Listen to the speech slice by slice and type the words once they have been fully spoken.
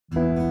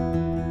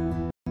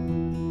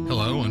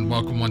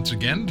Welcome once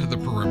again to the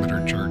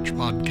Perimeter Church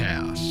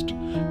podcast.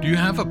 Do you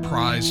have a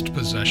prized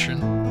possession?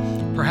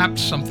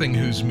 Perhaps something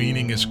whose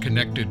meaning is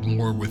connected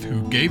more with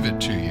who gave it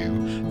to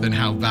you than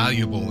how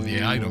valuable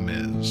the item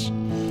is.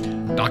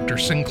 Dr.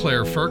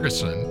 Sinclair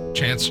Ferguson,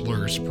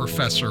 Chancellor's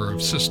Professor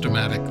of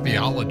Systematic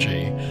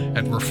Theology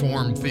at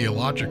Reformed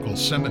Theological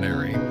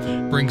Seminary,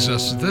 brings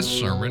us this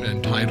sermon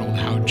entitled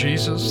How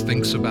Jesus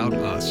Thinks About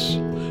Us,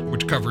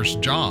 which covers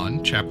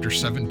John chapter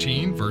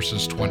 17,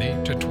 verses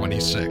 20 to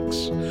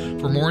 26.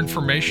 For more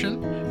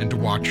information and to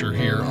watch or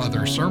hear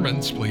other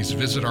sermons, please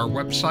visit our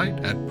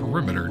website at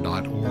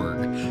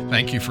perimeter.org.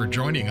 Thank you for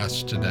joining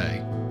us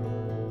today.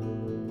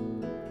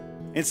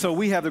 And so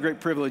we have the great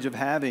privilege of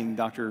having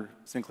Dr.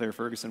 Sinclair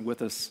Ferguson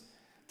with us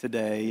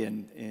today.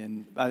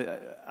 And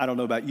I don't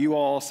know about you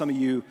all. Some of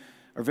you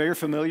are very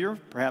familiar,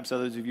 perhaps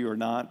others of you are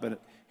not,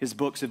 but his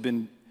books have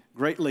been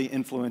greatly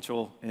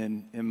influential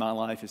in my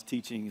life, his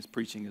teaching, his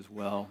preaching as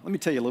well. Let me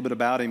tell you a little bit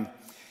about him.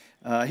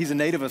 He's a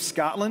native of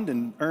Scotland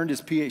and earned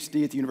his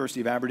PhD at the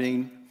University of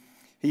Aberdeen.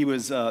 He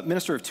was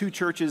minister of two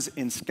churches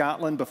in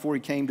Scotland before he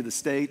came to the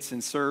States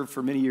and served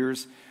for many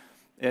years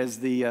as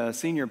the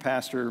senior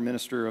pastor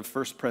minister of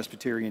First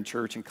Presbyterian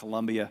Church in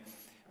Columbia,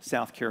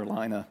 South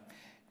Carolina.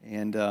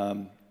 And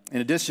in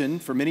addition,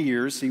 for many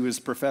years, he was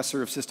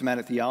professor of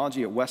systematic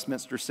theology at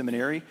Westminster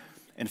Seminary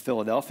in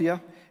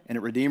Philadelphia and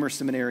at Redeemer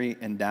Seminary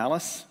in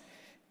Dallas.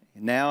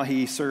 And now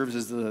he serves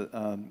as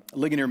the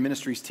Ligonier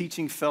Ministries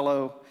teaching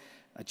fellow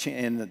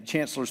and the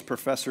Chancellor's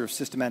Professor of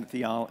Systematic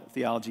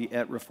Theology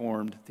at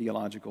Reformed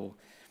Theological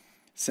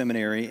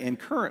Seminary. And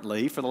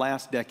currently, for the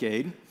last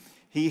decade,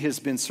 he has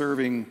been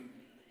serving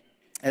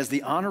as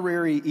the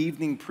honorary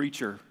evening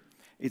preacher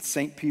at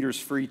St. Peter's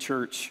Free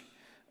Church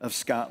of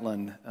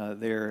Scotland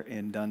there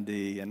in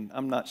Dundee. And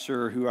I'm not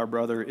sure who our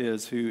brother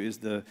is, who is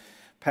the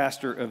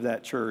pastor of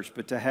that church,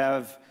 but to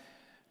have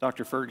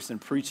Dr. Ferguson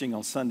preaching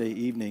on Sunday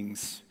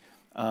evenings,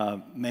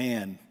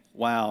 man,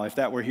 wow, if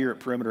that were here at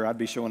Perimeter, I'd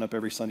be showing up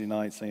every Sunday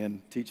night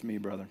saying, teach me,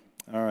 brother.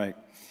 All right.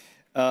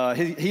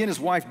 He and his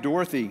wife,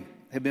 Dorothy,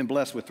 have been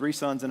blessed with 3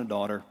 sons and a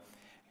daughter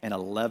and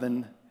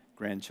 11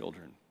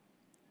 grandchildren.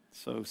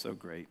 So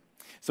great.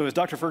 So as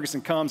Dr.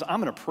 Ferguson comes, I'm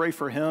going to pray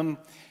for him.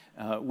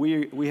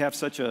 We have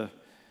such a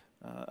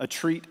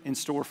treat in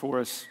store for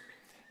us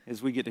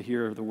as we get to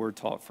hear the word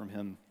taught from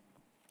him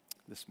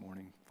this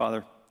morning.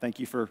 Father, thank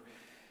you for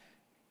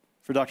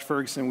Dr.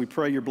 Ferguson. We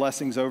pray your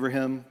blessings over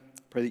him.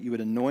 Pray that you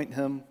would anoint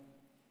him.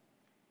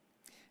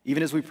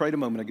 Even as we prayed a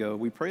moment ago,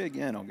 we pray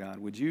again, oh God,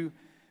 would you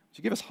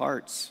give us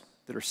hearts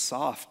that are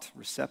soft,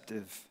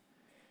 receptive.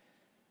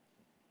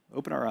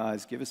 Open our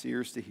eyes, give us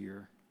ears to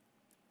hear.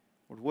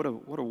 Lord,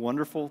 what a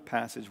wonderful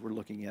passage we're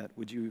looking at.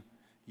 Would you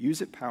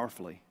use it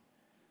powerfully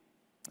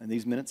in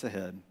these minutes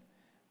ahead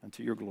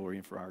unto your glory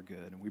and for our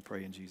good? And we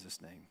pray in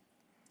Jesus' name.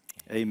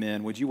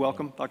 Amen. Would you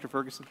welcome Dr.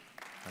 Ferguson?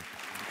 Thank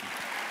you.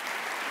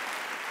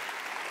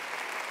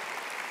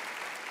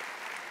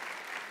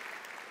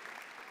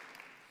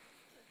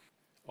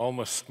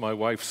 Almost my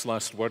wife's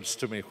last words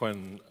to me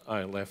when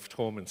I left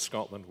home in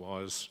Scotland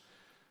was,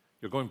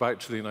 you're going back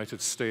to the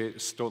United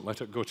States, don't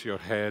let it go to your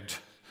head,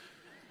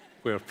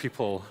 where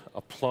people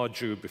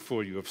applaud you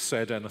before you have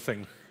said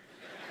anything,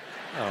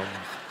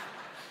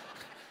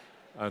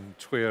 and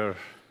where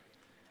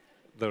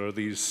there are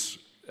these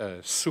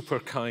super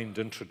kind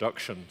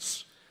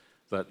introductions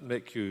that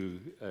make you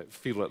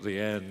feel at the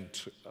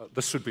end,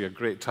 this would be a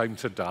great time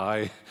to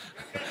die,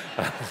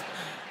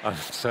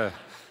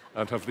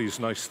 and have these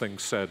nice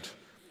things said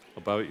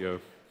about you.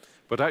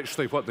 But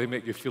actually what they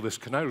make you feel is,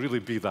 can I really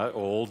be that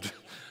old?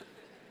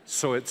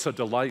 So it's a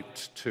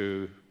delight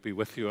to be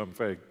with you. I'm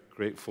very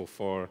grateful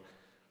for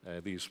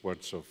these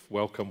words of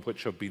welcome,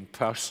 which have been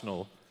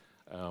personal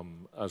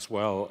as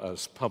well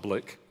as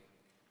public.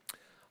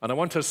 And I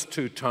want us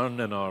to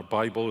turn in our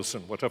Bibles,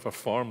 in whatever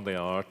form they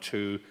are,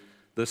 to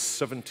this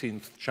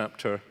 17th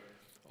chapter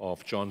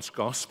of John's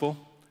Gospel.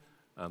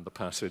 And the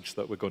passage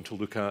that we're going to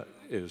look at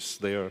is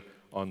there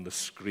on the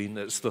screen.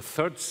 It's the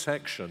third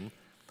section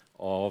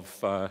of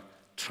a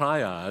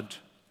triad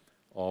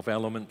of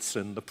elements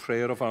in the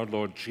prayer of our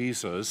Lord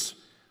Jesus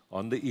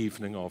on the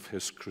evening of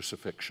his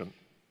crucifixion.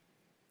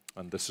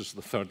 And this is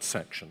the third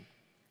section.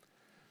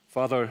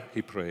 Father,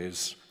 he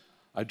prays,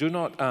 I do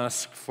not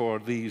ask for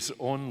these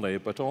only,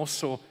 but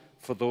also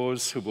for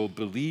those who will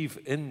believe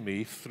in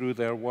me through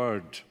their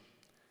word.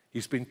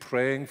 He's been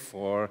praying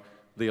for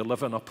the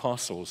 11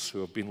 apostles who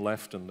have been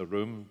left in the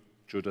room.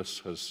 Judas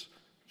has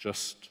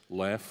just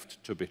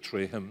left to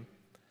betray him,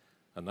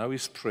 and now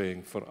he's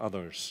praying for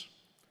others.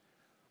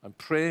 I'm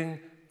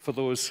praying for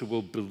those who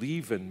will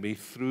believe in me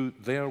through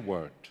their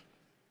word,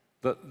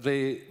 that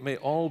they may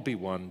all be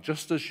one,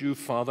 just as you,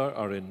 Father,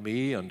 are in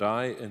me and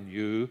I in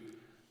you,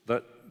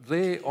 that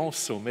they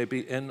also may be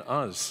in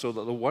us, so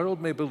that the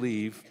world may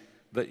believe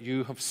that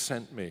you have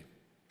sent me.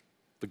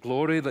 The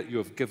glory that you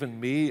have given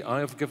me, I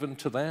have given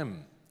to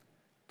them,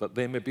 that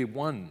they may be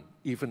one,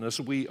 even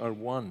as we are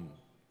one.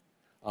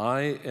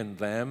 I in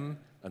them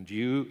and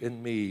you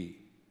in me,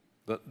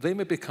 that they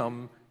may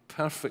become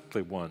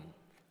perfectly one,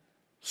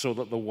 so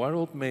that the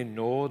world may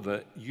know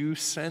that you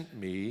sent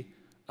me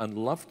and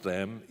loved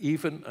them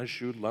even as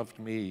you loved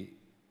me.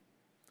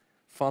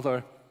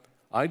 Father,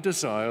 I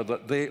desire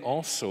that they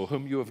also,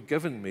 whom you have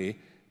given me,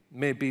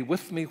 may be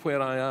with me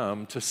where I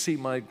am to see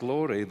my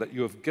glory that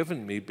you have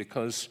given me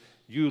because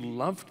you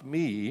loved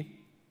me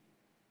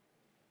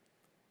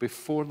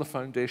before the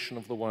foundation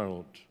of the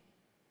world.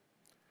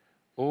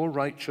 O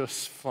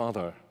righteous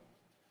Father,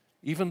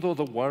 even though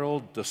the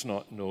world does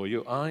not know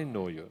you, I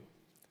know you,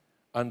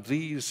 and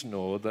these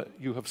know that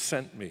you have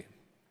sent me.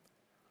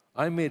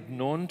 I made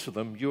known to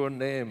them your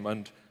name,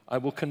 and I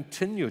will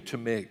continue to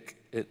make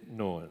it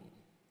known,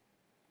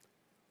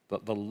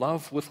 that the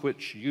love with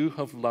which you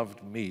have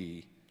loved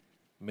me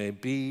may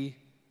be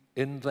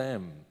in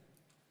them,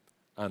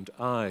 and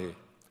I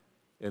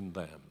in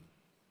them.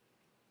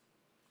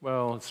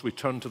 Well, as we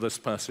turn to this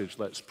passage,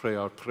 let's pray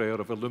our prayer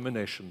of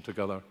illumination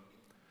together.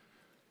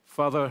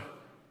 Father,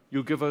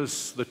 you give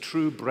us the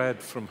true bread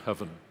from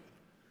heaven.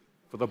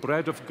 For the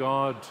bread of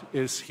God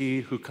is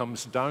he who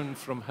comes down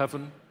from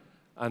heaven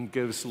and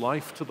gives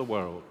life to the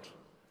world.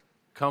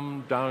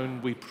 Come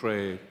down, we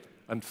pray,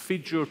 and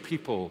feed your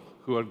people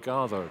who are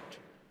gathered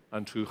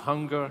and who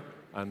hunger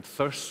and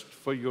thirst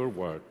for your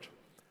word.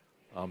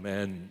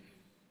 Amen.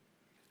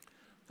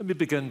 Let me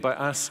begin by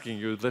asking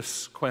you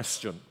this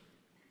question.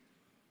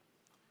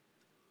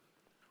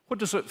 What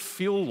does it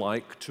feel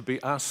like to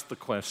be asked the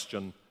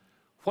question,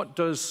 what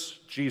does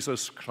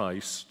Jesus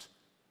Christ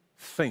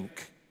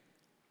think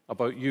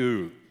about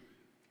you?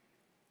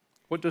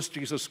 What does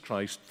Jesus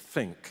Christ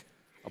think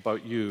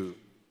about you?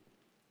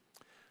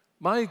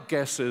 My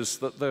guess is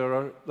that there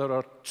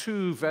are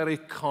two very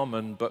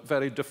common but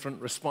very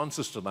different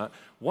responses to that.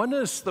 One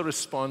is the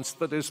response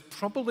that is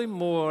probably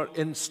more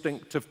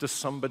instinctive to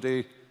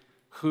somebody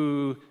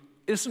who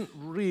isn't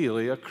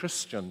really a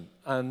Christian.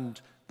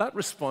 And that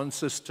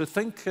response is to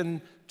think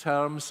in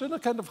terms, in a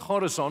kind of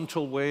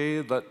horizontal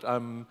way, that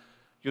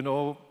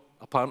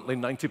apparently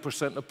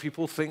 90% of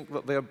people think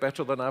that they're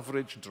better than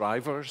average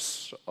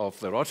drivers of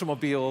their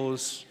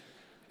automobiles,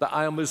 that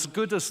I am as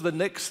good as the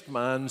next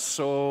man,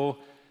 so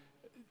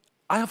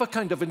I have a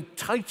kind of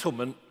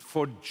entitlement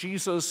for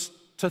Jesus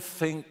to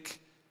think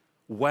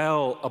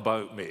well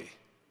about me.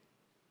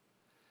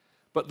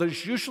 But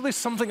there's usually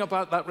something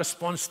about that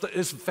response that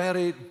is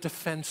very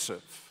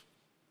defensive.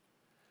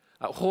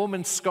 At home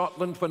in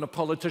Scotland, when a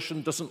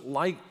politician doesn't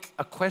like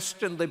a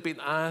question they've been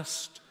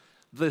asked,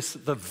 the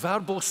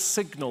verbal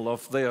signal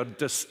of their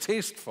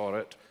distaste for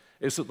it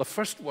is that the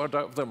first word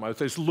out of their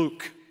mouth is,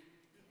 "Look."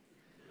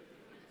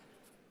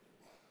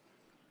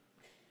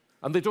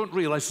 And they don't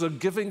realize they're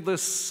giving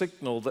this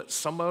signal that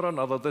somehow or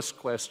another this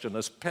question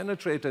has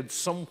penetrated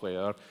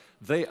somewhere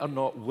they are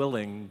not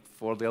willing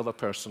for the other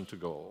person to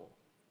go.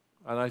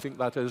 And I think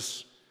that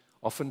is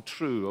often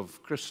true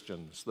of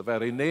Christians. The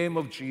very name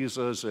of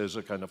Jesus is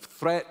a kind of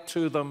threat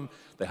to them.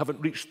 They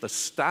haven't reached the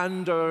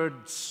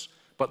standards,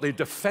 but they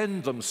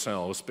defend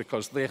themselves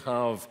because they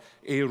have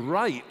a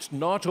right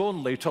not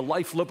only to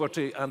life,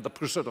 liberty, and the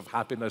pursuit of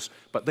happiness,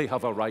 but they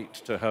have a right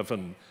to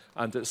heaven.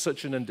 And it's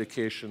such an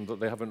indication that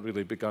they haven't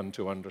really begun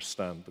to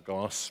understand the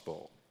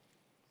gospel.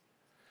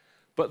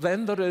 But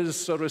then there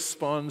is a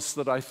response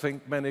that I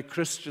think many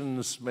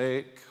Christians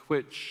make,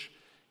 which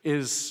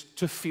is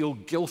to feel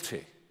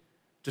guilty,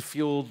 to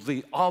feel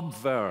the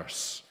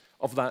obverse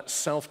of that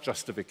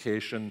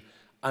self-justification,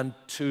 and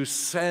to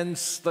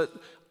sense that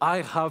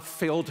I have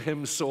failed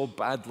him so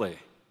badly.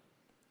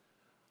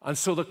 And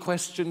so the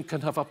question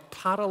can have a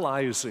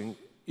paralyzing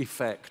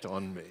effect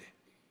on me,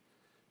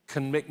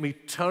 can make me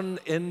turn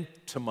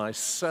into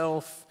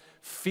myself,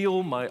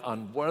 feel my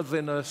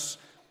unworthiness,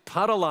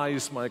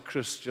 paralyze my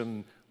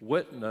Christian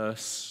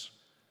witness,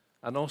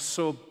 and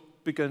also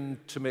begin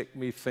to make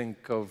me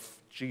think of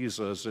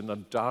Jesus in a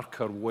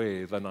darker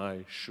way than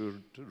I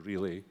should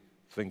really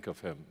think of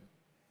him.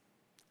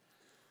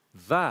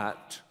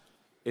 That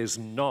is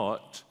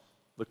not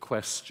the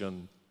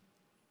question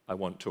I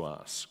want to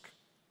ask.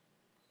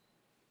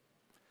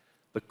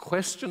 The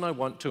question I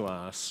want to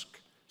ask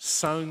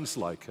sounds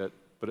like it,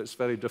 but it's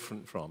very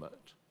different from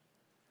it.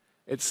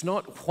 It's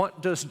not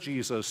what does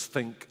Jesus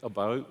think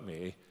about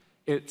me,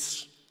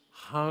 it's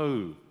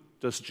how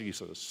does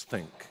Jesus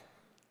think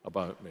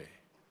about me?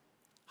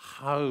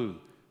 How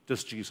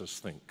does Jesus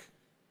think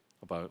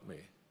about me?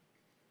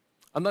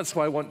 And that's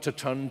why I want to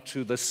turn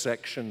to this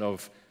section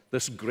of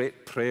this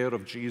great prayer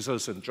of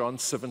Jesus in John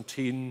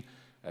 17,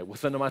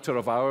 within a matter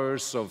of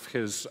hours of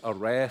his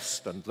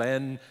arrest and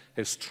then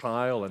his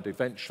trial and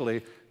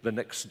eventually the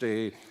next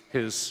day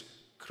his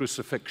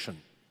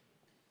crucifixion.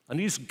 And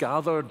he's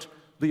gathered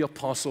the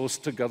apostles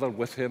together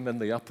with him in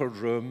the upper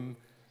room.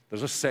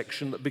 There's a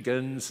section that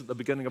begins at the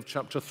beginning of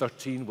chapter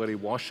 13 where he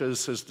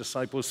washes his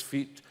disciples'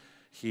 feet.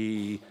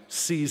 He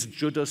sees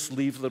Judas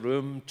leave the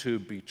room to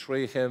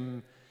betray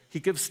him. He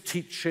gives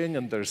teaching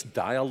and there's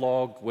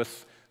dialogue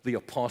with the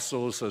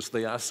apostles as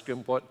they ask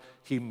him what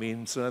he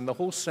means. And the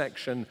whole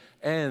section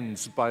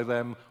ends by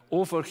them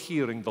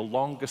overhearing the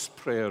longest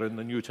prayer in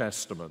the New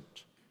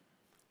Testament,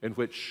 in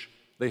which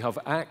they have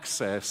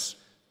access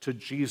to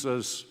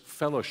Jesus'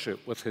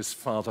 fellowship with his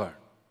Father.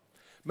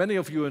 Many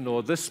of you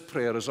know this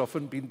prayer has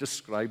often been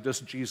described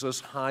as Jesus'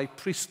 high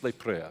priestly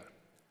prayer.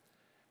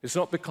 It's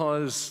not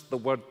because the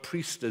word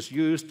priest is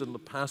used in the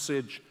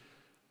passage,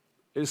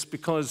 it's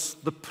because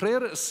the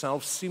prayer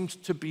itself seems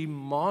to be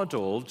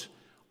modeled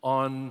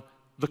on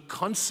the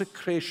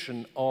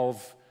consecration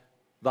of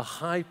the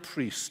high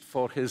priest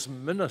for his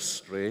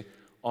ministry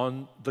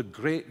on the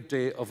great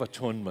day of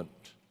atonement.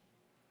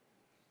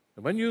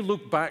 And when you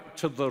look back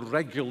to the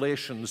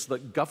regulations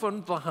that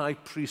governed the high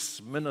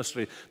priest's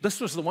ministry,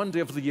 this was the one day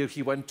of the year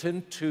he went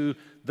into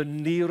the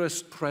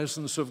nearest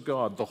presence of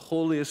God, the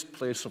holiest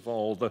place of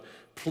all, the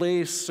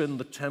place in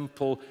the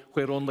temple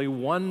where only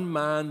one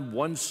man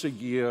once a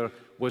year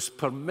was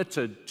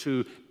permitted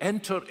to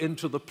enter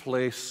into the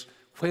place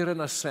where,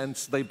 in a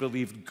sense, they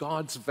believed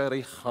God's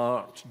very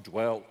heart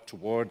dwelt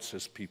towards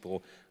his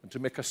people, and to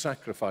make a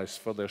sacrifice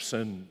for their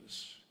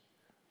sins.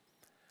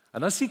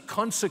 And as he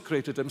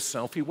consecrated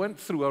himself, he went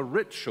through a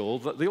ritual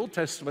that the Old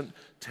Testament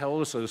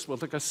tells us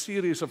was like a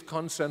series of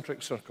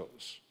concentric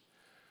circles.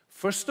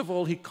 First of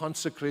all, he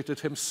consecrated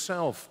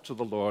himself to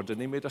the Lord,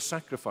 and he made a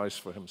sacrifice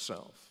for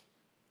himself.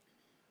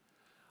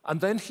 And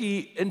then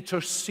he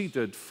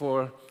interceded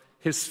for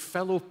his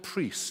fellow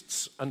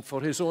priests and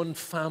for his own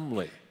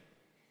family.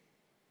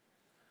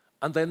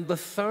 And then the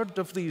third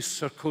of these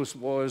circles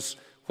was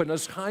when,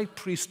 as high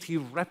priest, he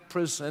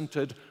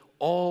represented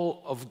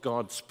all of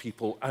God's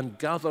people and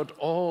gathered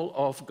all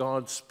of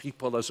God's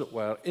people, as it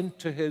were,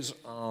 into his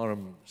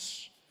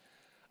arms.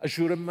 As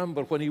you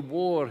remember, when he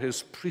wore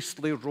his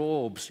priestly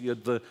robes, he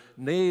had the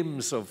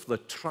names of the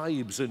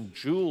tribes in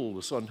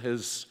jewels on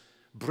his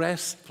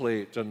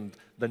breastplate and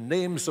the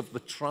names of the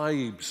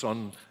tribes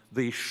on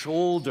the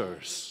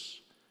shoulders.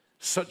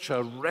 Such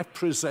a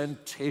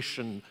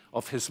representation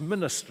of his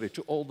ministry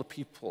to all the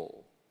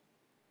people.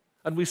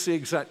 And we see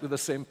exactly the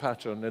same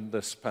pattern in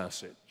this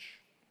passage.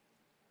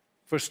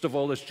 First of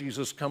all, as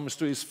Jesus comes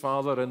to his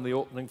Father in the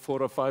opening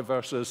 4 or 5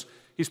 verses,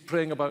 he's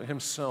praying about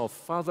himself.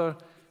 Father,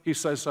 he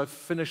says, I've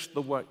finished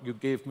the work you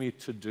gave me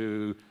to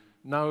do.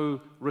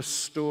 Now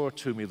restore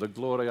to me the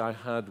glory I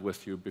had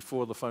with you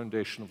before the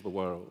foundation of the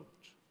world.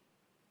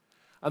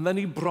 And then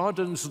he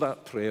broadens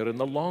that prayer in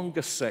the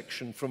longest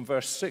section from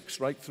verse 6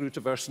 right through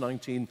to verse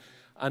 19,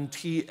 and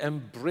he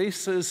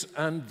embraces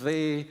and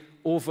they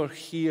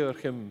overhear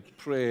him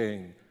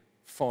praying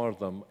for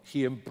them.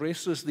 He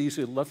embraces these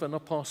 11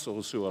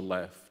 apostles who are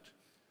left,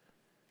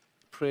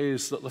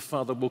 prays that the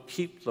Father will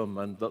keep them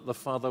and that the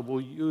Father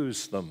will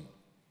use them.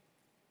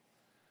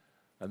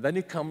 And then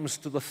he comes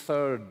to the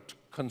third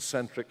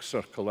concentric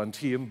circle, and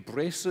he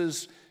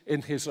embraces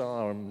in his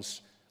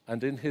arms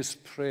and in his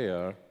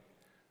prayer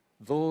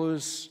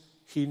those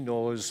he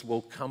knows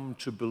will come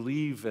to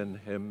believe in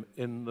him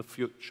in the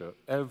future.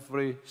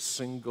 Every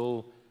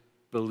single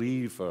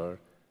believer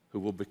who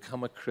will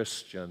become a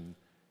Christian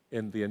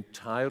in the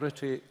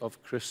entirety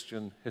of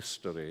Christian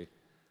history.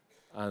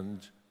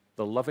 And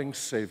the loving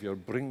Savior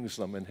brings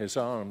them in his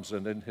arms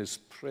and in his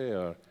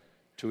prayer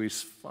to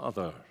his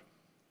Father.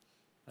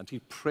 And he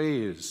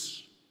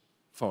prays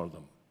for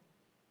them.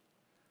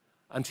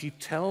 And he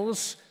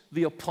tells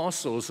the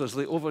apostles as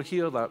they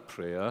overhear that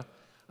prayer,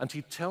 and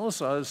he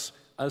tells us,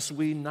 as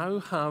we now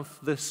have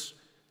this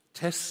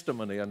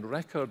testimony and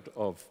record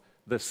of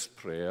this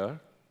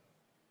prayer,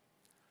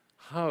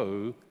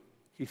 how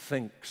he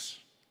thinks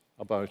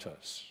about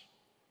us.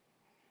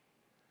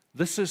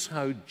 This is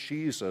how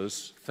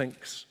Jesus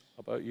thinks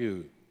about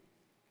you.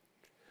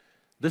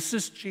 This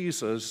is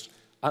Jesus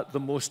at the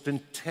most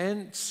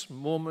intense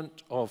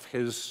moment of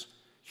his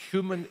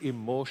human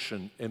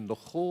emotion in the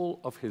whole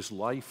of his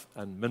life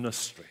and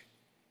ministry.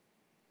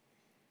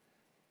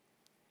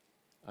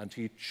 And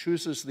he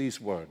chooses these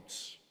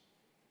words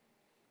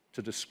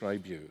to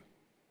describe you.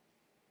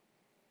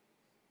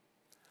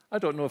 I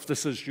don't know if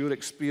this is your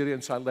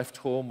experience. I left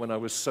home when I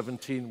was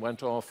 17,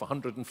 went off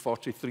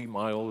 143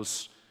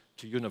 miles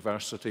to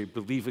university,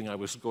 believing I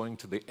was going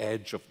to the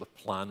edge of the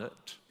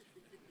planet.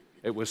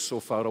 It was so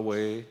far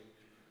away.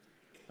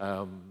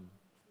 And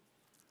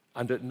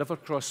it never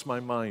crossed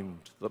my mind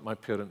that my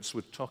parents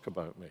would talk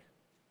about me.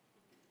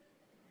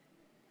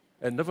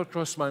 It never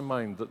crossed my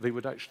mind that they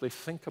would actually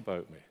think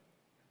about me.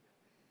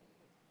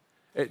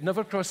 It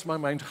never crossed my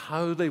mind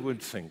how they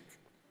would think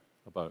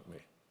about me.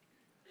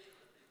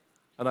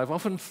 And I've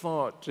often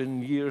thought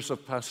in years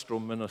of pastoral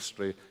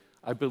ministry,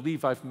 I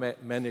believe I've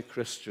met many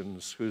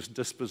Christians whose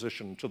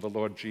disposition to the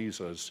Lord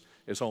Jesus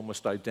is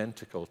almost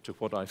identical to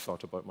what I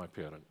thought about my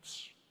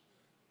parents.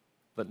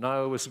 That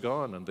now I was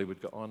gone and they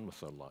would get on with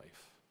their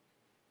life.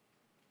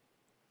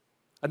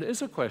 And it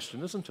is a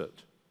question, isn't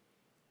it?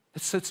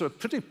 It's a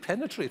pretty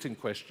penetrating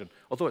question,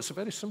 although it's a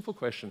very simple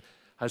question.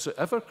 Has it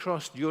ever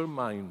crossed your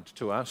mind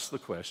to ask the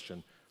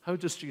question, how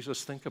does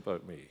Jesus think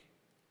about me?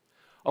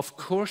 Of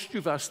course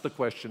you've asked the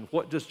question,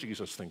 what does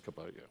Jesus think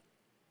about you?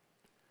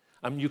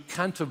 I mean, you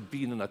can't have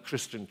been in a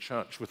Christian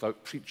church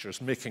without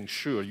preachers making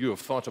sure you have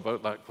thought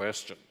about that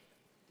question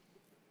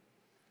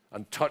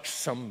and touched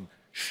some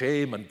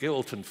shame and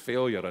guilt and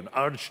failure and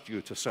urged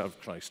you to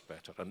serve Christ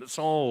better. And it's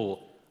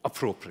all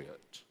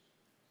appropriate.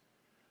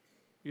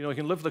 You know, you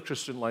can live the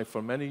Christian life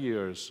for many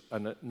years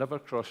and it never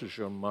crosses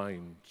your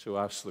mind to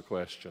ask the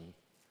question,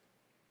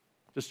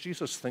 does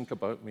Jesus think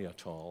about me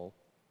at all?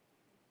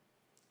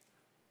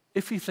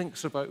 If he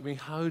thinks about me,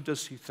 how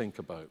does he think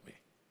about me?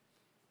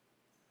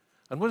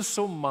 And what is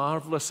so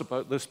marvelous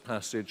about this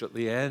passage at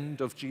the end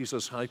of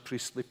Jesus' high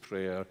priestly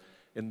prayer,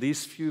 in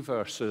these few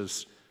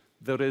verses,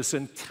 there is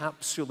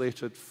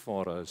encapsulated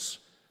for us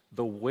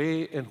the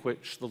way in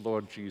which the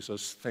Lord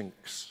Jesus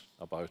thinks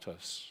about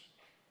us.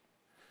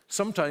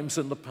 Sometimes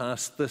in the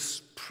past,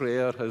 this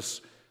prayer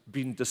has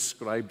been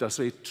described as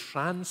a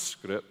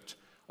transcript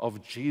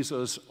of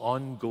Jesus'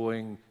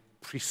 ongoing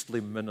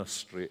priestly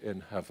ministry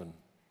in heaven.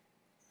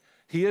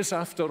 He is,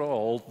 after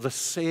all, the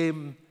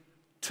same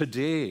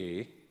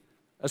today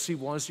as he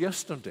was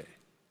yesterday.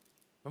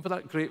 Remember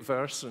that great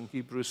verse in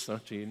Hebrews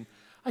 13?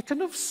 I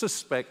kind of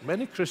suspect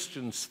many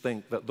Christians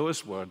think that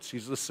those words,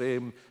 he's the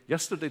same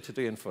yesterday,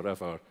 today, and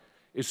forever,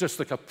 is just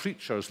like a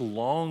preacher's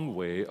long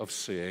way of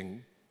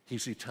saying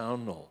he's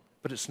eternal.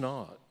 But it's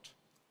not.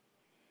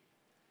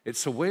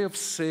 It's a way of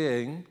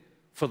saying,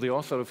 for the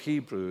author of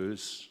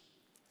Hebrews,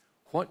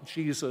 what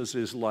Jesus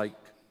is like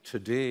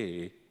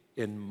today,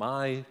 in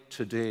my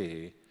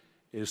today,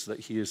 is that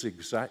he is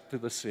exactly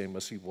the same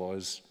as he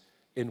was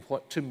in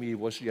what to me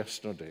was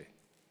yesterday,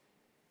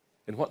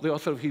 in what the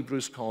author of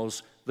Hebrews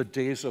calls the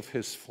days of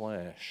his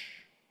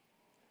flesh.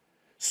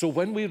 So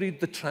when we read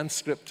the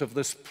transcript of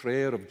this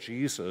prayer of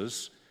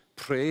Jesus,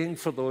 praying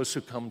for those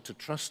who come to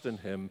trust in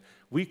him,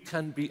 we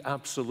can be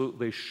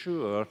absolutely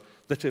sure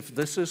that if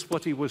this is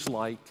what he was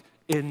like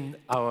in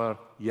our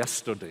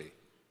yesterday,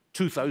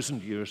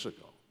 2,000 years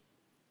ago,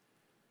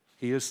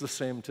 he is the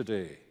same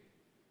today.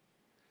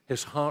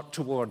 His heart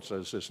towards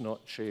us is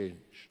not changed.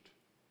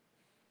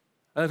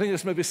 And I think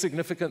it's maybe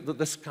significant that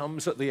this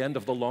comes at the end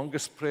of the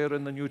longest prayer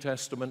in the New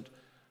Testament,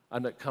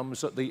 and it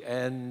comes at the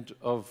end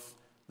of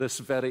this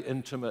very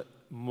intimate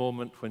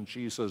moment when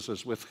Jesus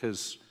is with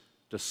his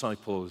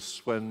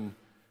disciples, when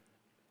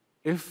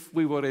if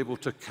we were able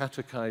to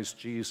catechize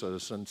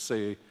Jesus and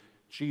say,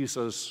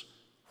 Jesus,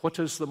 what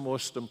is the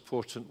most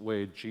important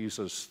way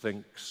Jesus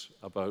thinks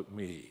about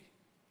me?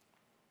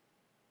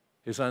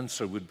 His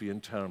answer would be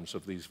in terms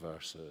of these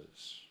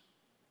verses.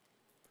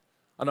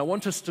 And I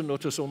want us to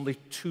notice only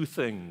two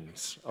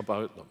things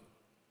about them.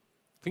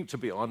 I think, to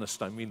be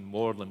honest, I mean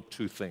more than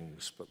two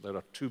things, but there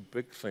are two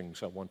big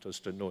things I want us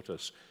to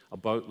notice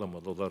about them,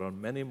 although there are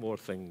many more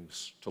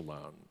things to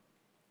learn.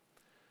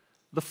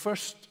 The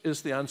first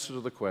is the answer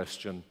to the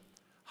question,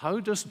 how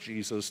does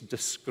Jesus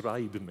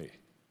describe me?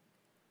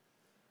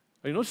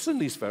 You notice in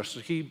these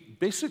verses, he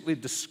basically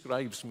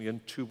describes me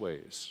in two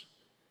ways.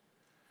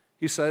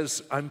 He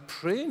says, I'm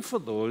praying for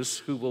those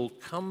who will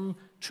come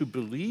to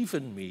believe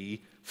in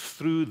me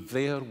through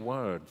their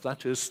word.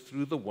 That is,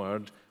 through the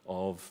word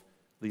of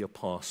the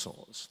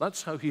apostles.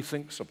 That's how he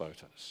thinks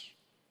about us,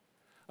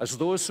 as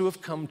those who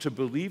have come to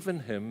believe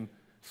in him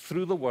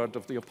through the word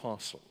of the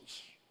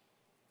apostles.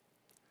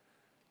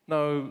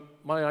 Now,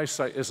 my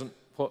eyesight isn't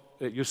what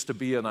it used to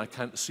be, and I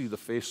can't see the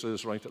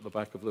faces right at the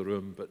back of the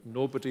room, but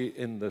nobody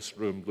in this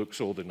room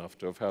looks old enough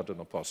to have heard an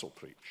apostle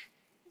preach.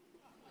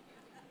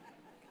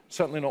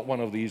 Certainly not one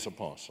of these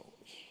apostles.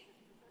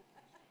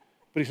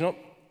 But he's not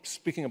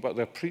speaking about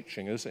their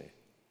preaching, is he?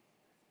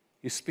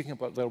 He's speaking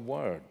about their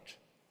word.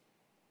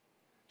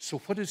 So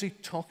what is he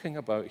talking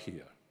about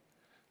here?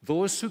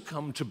 Those who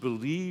come to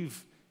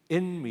believe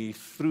in me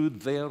through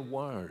their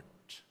word.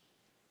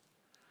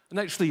 And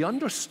actually he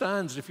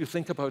understands, if you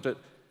think about it,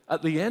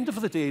 at the end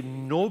of the day,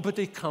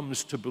 nobody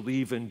comes to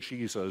believe in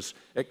Jesus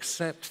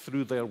except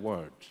through their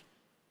word.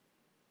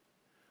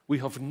 We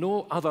have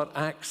no other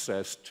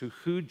access to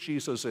who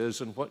Jesus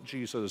is and what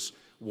Jesus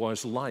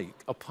was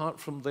like apart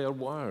from their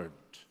word.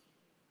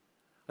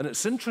 And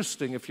it's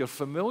interesting, if you're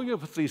familiar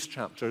with these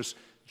chapters,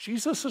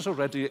 Jesus has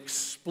already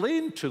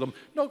explained to them,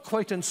 not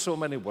quite in so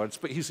many words,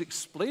 but he's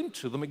explained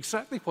to them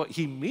exactly what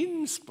he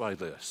means by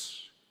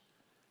this.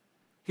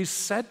 He's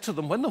said to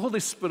them, when the Holy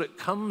Spirit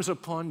comes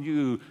upon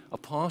you,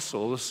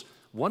 apostles,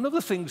 one of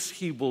the things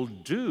he will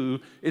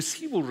do is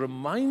he will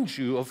remind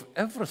you of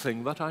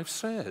everything that I've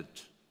said.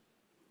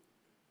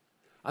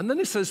 And then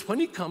he says, when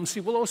he comes, he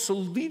will also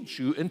lead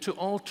you into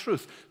all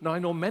truth. Now, I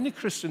know many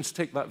Christians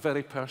take that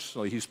very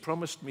personally. He's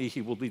promised me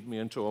he will lead me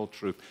into all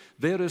truth.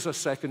 There is a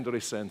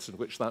secondary sense in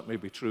which that may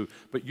be true,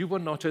 but you were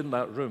not in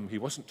that room. He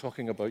wasn't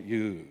talking about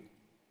you.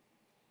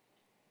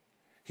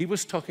 He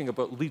was talking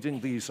about leading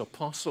these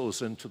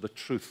apostles into the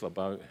truth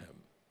about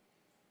him.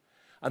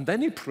 And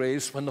then he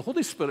prays, when the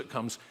Holy Spirit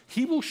comes,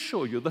 he will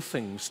show you the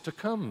things to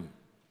come.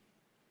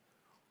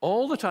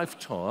 All that I've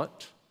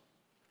taught,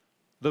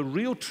 the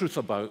real truth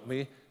about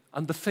me,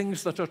 and the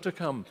things that are to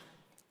come.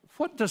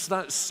 What does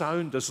that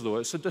sound as though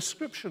it's a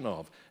description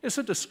of? It's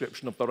a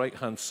description of the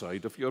right-hand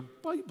side of your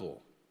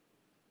Bible.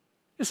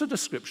 It's a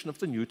description of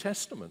the New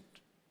Testament.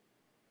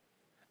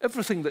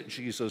 Everything that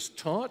Jesus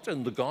taught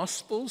in the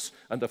Gospels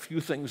and a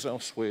few things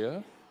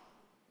elsewhere,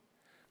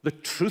 the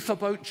truth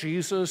about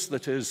Jesus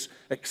that is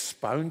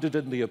expounded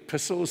in the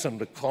epistles and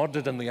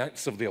recorded in the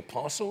Acts of the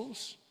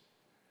Apostles,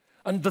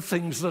 and the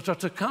things that are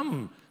to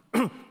come.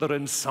 They're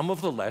in some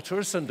of the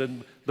letters and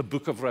in the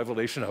book of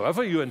Revelation,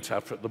 however you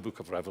interpret the book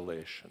of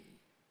Revelation.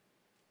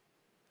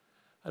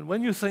 And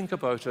when you think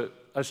about it,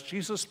 as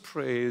Jesus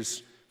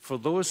prays for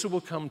those who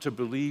will come to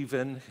believe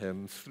in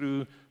him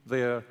through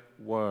their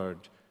word,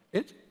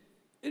 it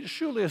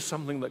surely is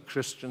something that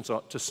Christians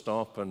ought to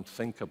stop and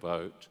think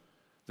about.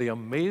 The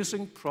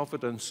amazing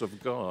providence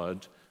of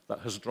God that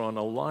has drawn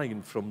a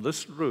line from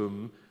this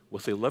room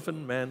with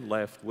 11 men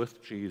left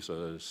with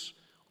Jesus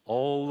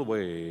all the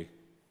way,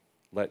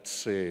 let's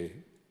say,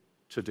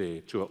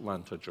 today to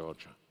Atlanta,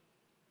 Georgia.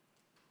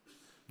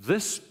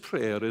 This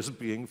prayer is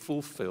being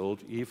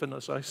fulfilled even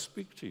as I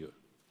speak to you.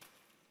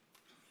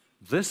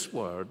 This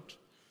word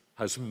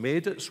has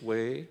made its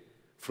way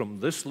from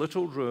this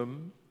little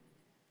room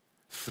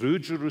through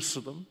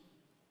Jerusalem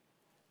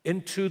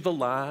into the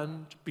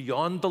land,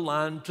 beyond the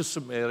land to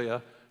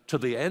Samaria, to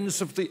the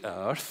ends of the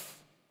earth,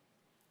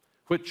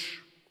 which,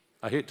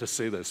 I hate to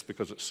say this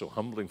because it's so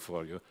humbling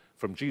for you,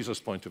 from Jesus'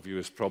 point of view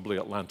is probably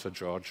Atlanta,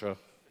 Georgia.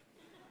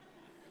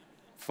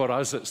 For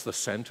us, it's the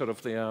center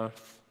of the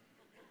earth.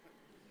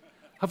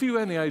 Have you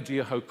any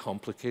idea how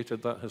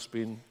complicated that has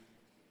been?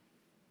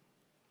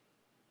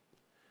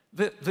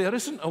 There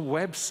isn't a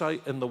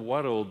website in the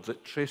world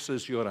that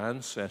traces your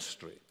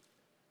ancestry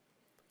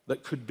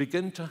that could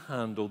begin to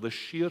handle the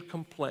sheer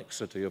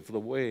complexity of the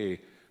way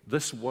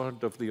this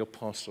word of the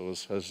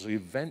apostles has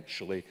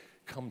eventually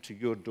come to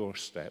your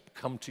doorstep,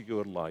 come to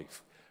your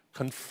life,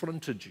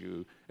 confronted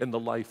you in the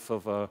life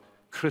of a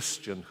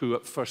Christian who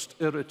at first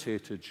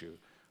irritated you,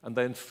 and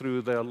then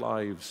through their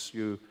lives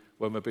you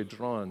were maybe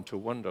drawn to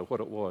wonder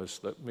what it was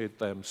that made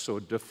them so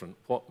different,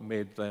 what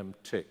made them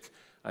tick,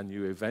 and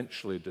you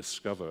eventually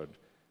discovered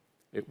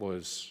it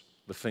was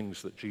the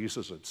things that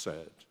Jesus had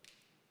said.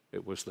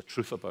 It was the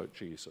truth about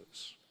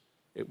Jesus.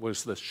 It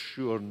was the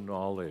sure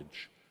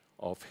knowledge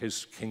of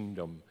his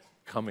kingdom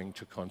coming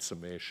to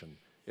consummation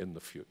in the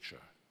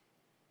future.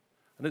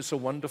 And it's a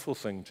wonderful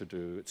thing to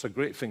do. It's a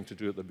great thing to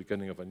do at the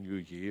beginning of a new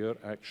year,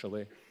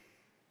 actually,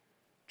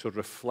 to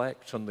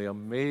reflect on the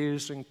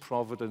amazing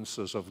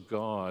providences of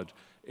God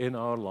in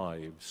our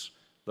lives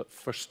that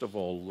first of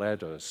all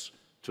led us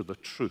to the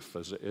truth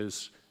as it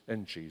is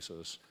in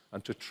Jesus,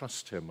 and to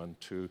trust him and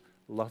to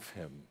love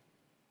him.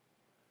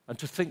 And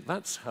to think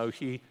that's how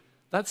he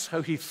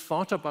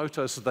thought about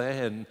us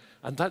then,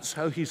 and that's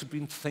how he's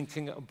been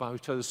thinking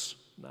about us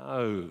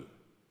now.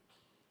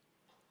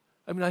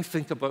 I mean, I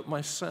think about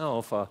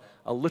myself, a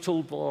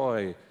little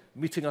boy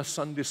meeting a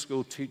Sunday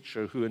school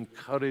teacher who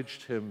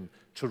encouraged him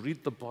to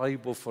read the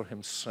Bible for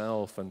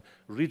himself, and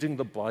reading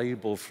the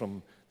Bible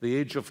from the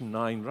age of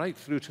 9 right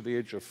through to the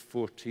age of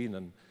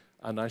 14,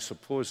 and I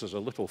suppose as a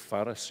little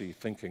Pharisee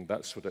thinking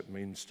that's what it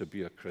means to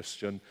be a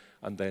Christian,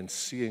 and then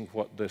seeing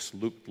what this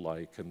looked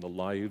like in the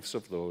lives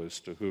of those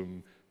to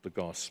whom the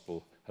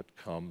gospel had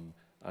come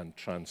and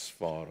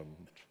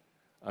transformed,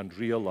 and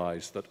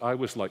realized that I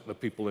was like the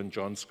people in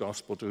John's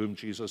gospel to whom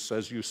Jesus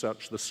says, you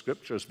search the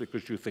scriptures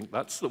because you think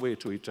that's the way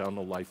to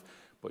eternal life,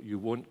 but you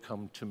won't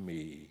come to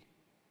me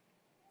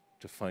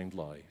to find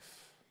life.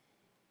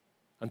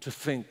 And to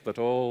think that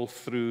all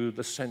through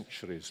the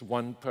centuries,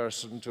 one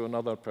person to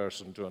another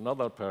person to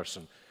another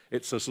person,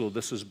 it's as though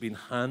this has been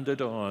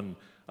handed on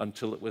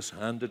until it was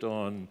handed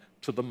on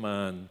to the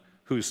man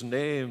whose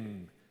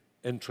name,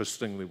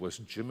 interestingly, was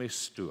Jimmy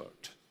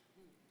Stewart,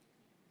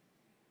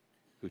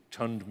 who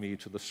turned me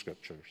to the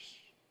scriptures.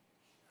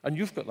 And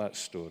you've got that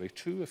story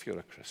too if you're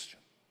a Christian.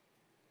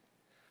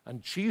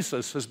 And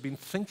Jesus has been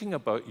thinking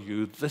about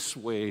you this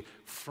way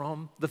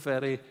from the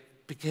very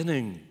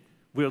beginning.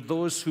 We're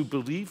those who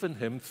believe in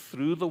him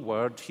through the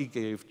word he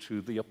gave to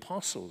the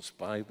apostles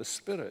by the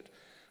Spirit.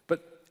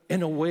 But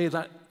in a way,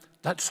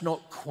 that's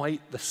not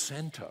quite the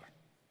center.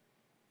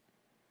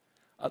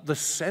 At the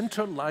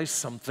center lies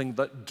something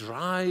that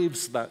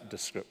drives that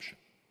description.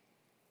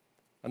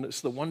 And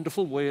it's the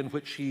wonderful way in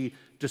which he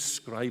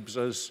describes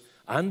us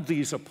and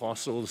these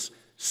apostles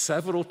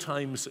several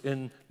times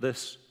in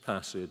this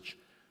passage.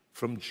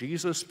 From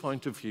Jesus'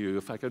 point of view,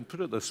 if I can put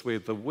it this way,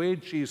 the way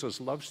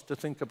Jesus loves to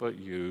think about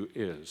you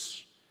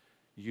is,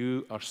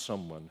 you are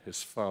someone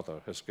his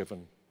Father has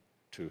given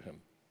to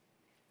him.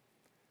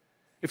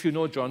 If you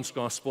know John's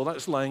Gospel,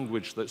 that's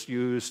language that's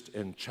used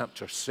in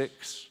chapter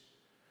 6.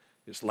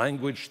 It's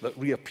language that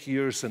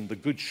reappears in the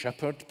Good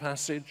Shepherd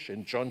passage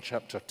in John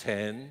chapter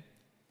 10.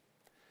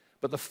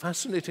 But the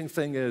fascinating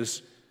thing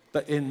is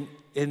that in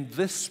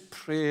this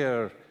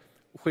prayer,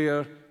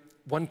 where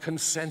one can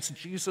sense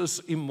Jesus'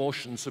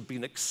 emotions have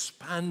been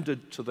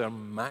expanded to their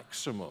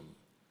maximum,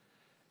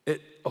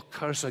 it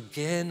occurs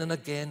again and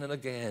again and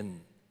again.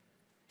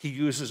 He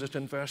uses it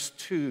in verse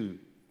 2.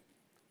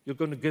 You're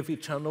going to give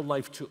eternal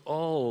life to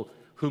all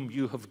whom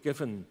you have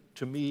given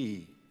to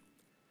me.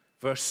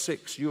 Verse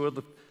 6,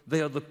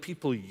 they are the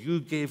people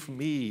you gave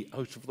me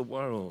out of the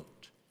world.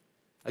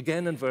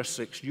 Again in verse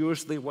 6,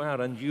 yours they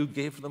were, and you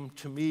gave them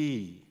to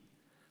me.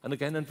 And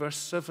again in verse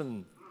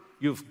 7,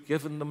 you've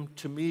given them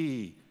to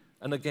me.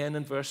 And again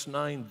in verse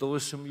 9,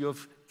 those whom you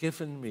have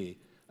given me.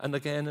 And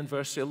again in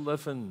verse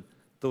 11,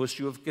 those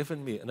you have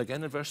given me. And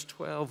again in verse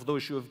 12,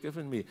 those you have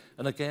given me.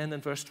 And again in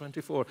verse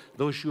 24,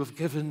 those you have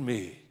given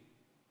me.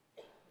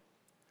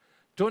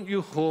 Don't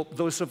you hope,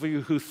 those of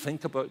you who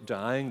think about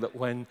dying, that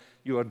when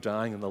you are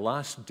dying in the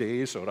last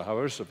days or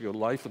hours of your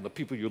life and the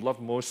people you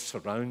love most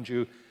surround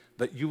you,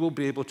 that you will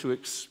be able to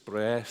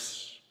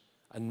express,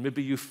 and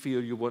maybe you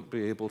fear you won't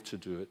be able to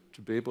do it,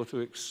 to be able to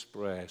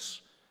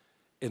express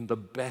in the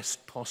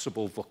best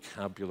possible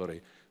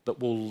vocabulary that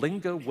will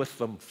linger with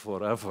them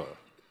forever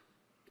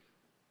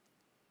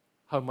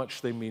how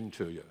much they mean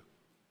to you.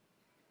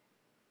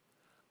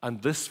 And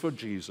this for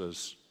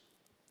Jesus,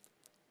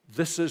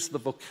 this is the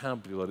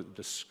vocabulary that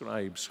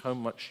describes how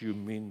much you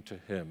mean to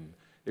him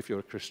if you're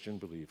a Christian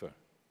believer.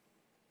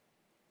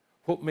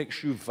 What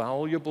makes you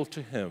valuable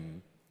to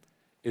him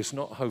is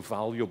not how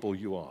valuable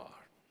you are,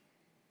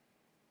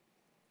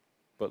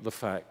 but the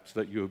fact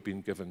that you have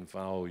been given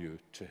value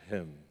to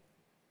him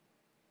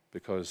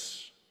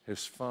because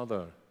his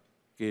Father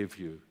gave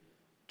you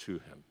to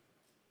him.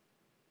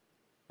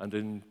 And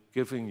in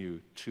giving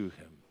you to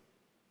him,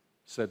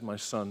 said, my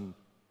son,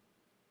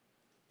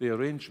 the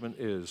arrangement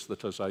is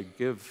that as I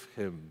give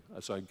him,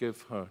 as I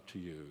give her to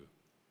you,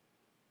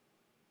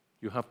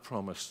 you have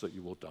promised that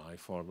you will die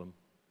for them,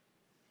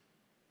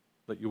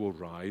 that you will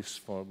rise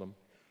for them,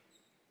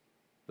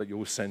 that you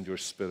will send your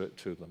Spirit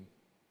to them,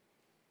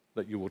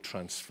 that you will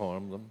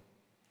transform them,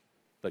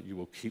 that you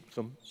will keep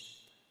them,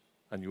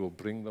 and you will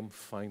bring them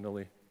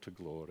finally to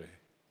glory.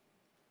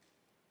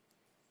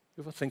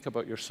 You ever think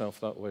about yourself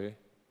that way?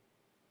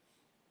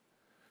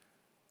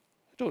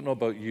 I don't know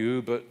about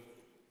you, but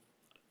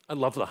I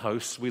love the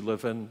house we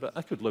live in, but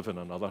I could live in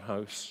another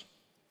house.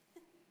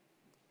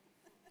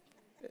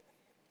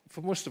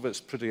 For most of it,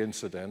 it's pretty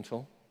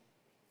incidental.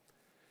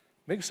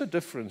 Makes a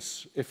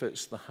difference if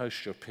it's the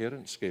house your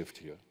parents gave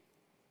to you.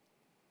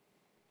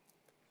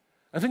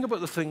 I think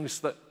about the things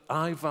that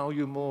I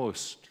value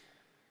most.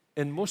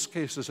 In most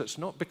cases, it's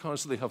not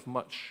because they have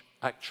much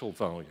actual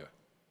value.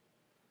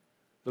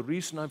 The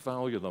reason I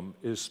value them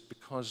is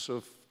because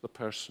of the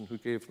person who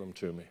gave them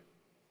to me.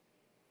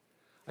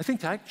 I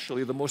think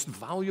actually the most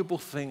valuable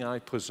thing I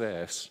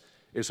possess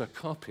is a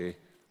copy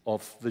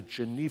of the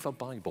Geneva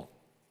Bible.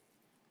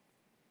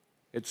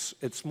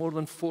 It's more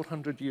than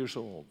 400 years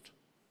old,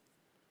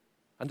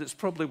 and it's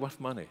probably worth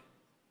money.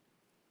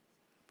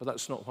 But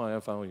that's not why I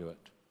value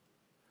it.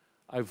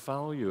 I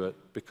value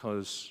it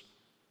because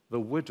the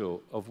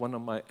widow of one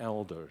of my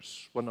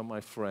elders, one of my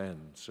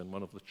friends in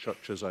one of the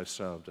churches I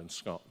served in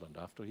Scotland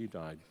after he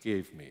died,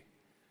 gave me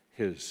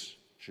his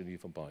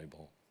Geneva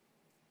Bible.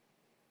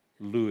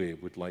 Louis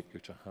would like you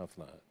to have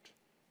that.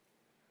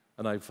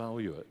 And I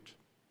value it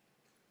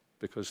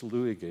because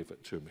Louis gave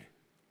it to me.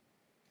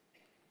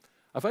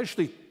 I've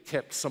actually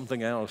kept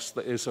something else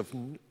that is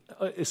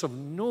of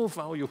no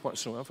value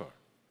whatsoever.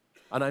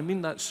 And I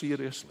mean that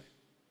seriously.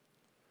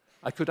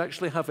 I could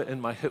actually have it in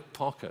my hip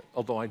pocket,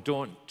 although I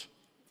don't.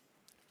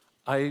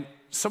 I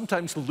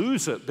sometimes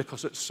lose it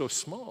because it's so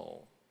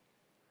small.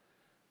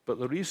 But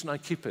the reason I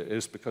keep it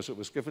is because it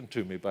was given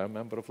to me by a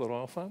member of the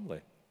royal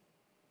family.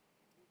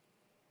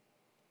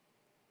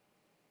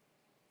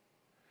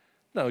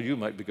 Now, you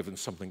might be given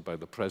something by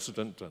the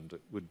president, and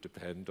it would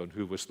depend on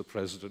who was the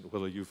president,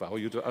 whether you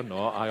valued it or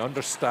not. I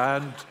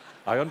understand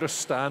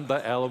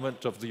that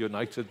element of the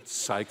united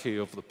psyche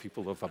of the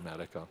people of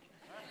America.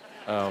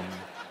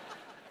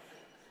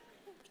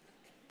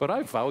 But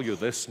I value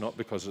this not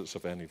because it's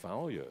of any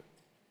value,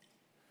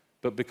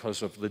 but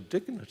because of the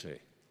dignity,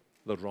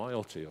 the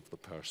royalty of the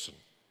person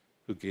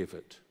who gave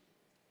it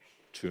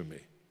to me,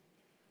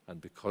 and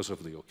because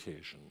of the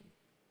occasion.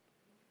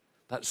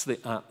 That's the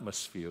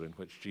atmosphere in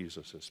which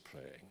Jesus is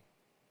praying.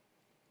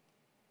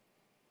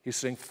 He's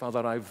saying,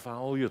 Father, I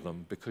value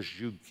them because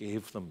you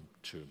gave them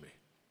to me.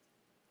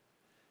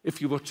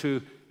 If you were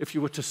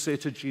to say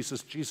to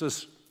Jesus,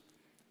 Jesus,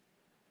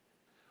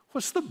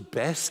 what's the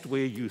best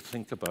way you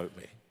think about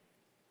me?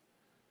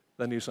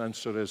 Then his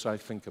answer is, I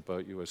think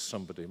about you as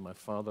somebody my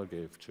Father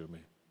gave to me.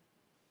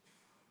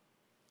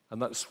 And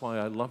that's why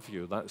I love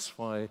you. That's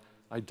why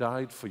I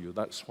died for you.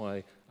 That's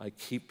why I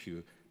keep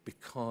you,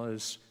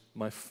 because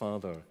my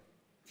Father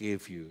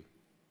gave you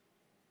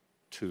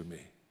to me.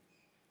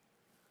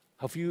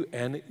 Have you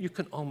any, you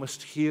can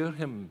almost hear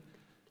him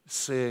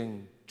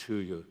saying to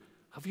you,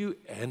 have you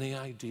any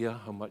idea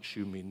how much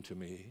you mean to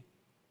me?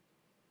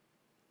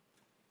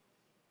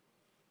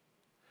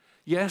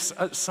 Yes,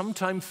 at some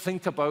time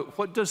think about,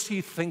 what does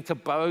he think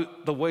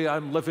about the way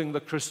I'm living the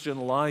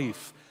Christian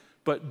life?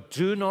 But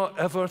do not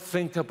ever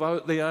think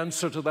about the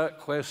answer to that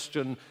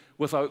question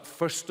without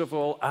first of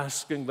all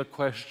asking the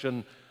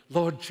question,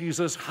 Lord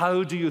Jesus,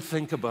 how do you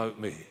think about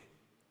me?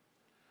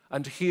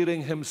 And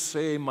hearing him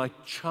say, my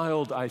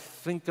child, I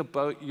think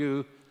about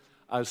you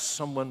as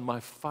someone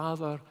my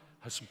Father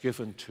has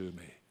given to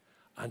me.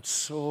 And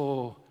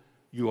so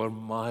you are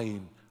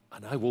mine,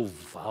 and I will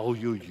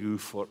value you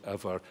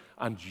forever.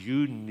 And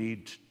you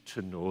need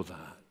to know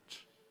that.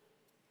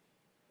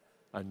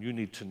 And you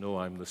need to know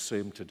I'm the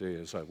same today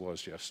as I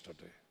was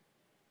yesterday.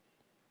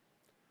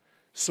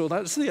 So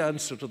that's the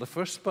answer to the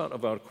first part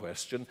of our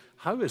question.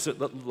 How is it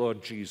that the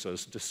Lord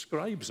Jesus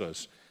describes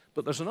us?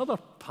 But there's another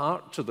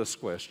part to this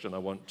question I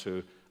want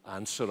to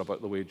answer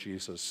about the way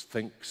Jesus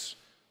thinks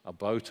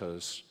about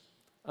us.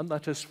 And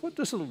that is, what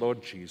does the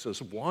Lord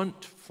Jesus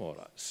want for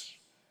us?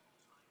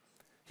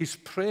 He's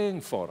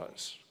praying for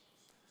us.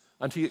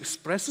 And he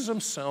expresses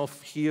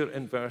himself here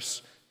in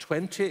verse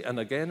 20 and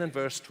again in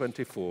verse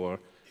 24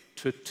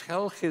 to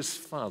tell his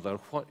Father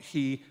what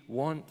he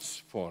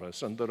wants for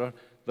us. And there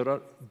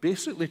are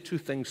basically two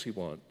things he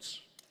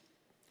wants.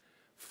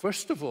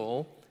 First of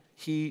all,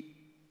 he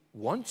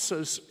wants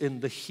us in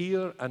the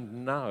here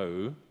and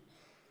now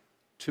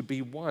to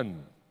be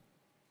one.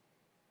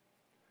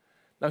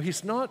 Now,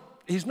 he's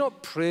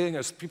not praying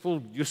as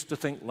people used to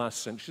think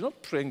last century. He's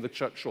not praying the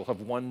church will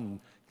have one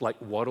like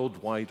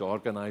worldwide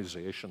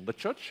organization. The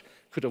church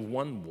could have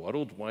one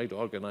worldwide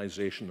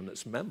organization and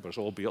its members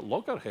all be at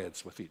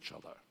loggerheads with each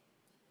other.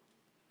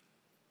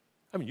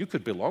 I mean, you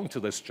could belong to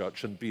this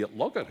church and be at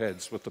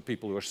loggerheads with the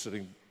people who are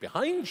sitting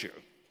behind you,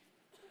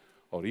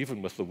 or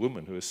even with the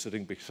woman who is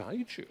sitting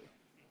beside you.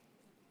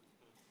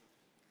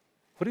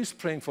 What he's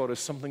praying for is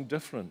something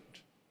different.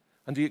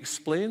 And he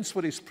explains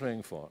what he's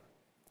praying for.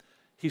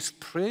 He's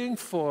praying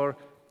for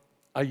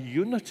a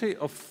unity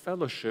of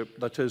fellowship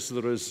that is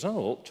the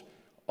result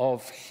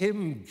of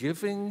him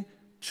giving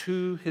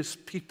to his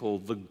people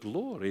the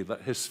glory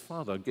that his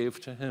Father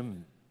gave to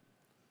him.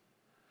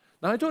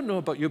 Now, I don't know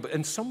about you, but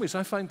in some ways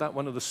I find that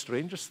one of the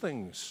strangest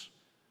things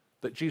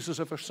that Jesus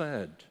ever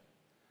said.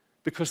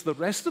 Because the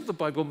rest of the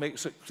Bible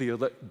makes it clear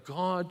that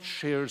God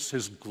shares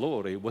his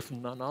glory with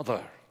none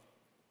other.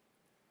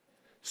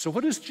 So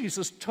what is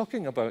Jesus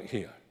talking about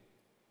here?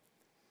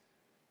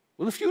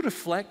 Well, if you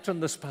reflect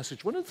on this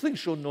passage, one of the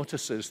things you'll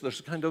notice is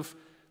there's a kind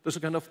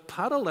of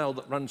parallel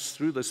that runs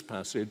through this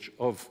passage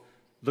of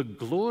the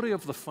glory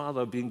of the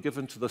Father being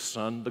given to the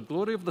Son, the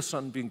glory of the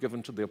Son being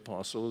given to the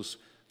apostles,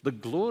 the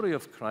glory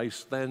of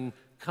Christ then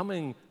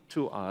coming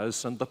to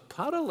us, and the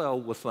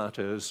parallel with that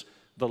is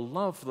the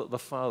love that the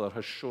Father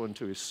has shown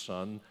to his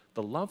Son,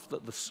 the love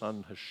that the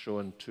Son has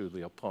shown to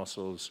the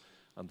apostles,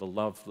 and the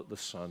love that the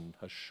Son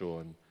has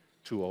shown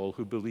to all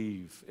who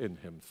believe in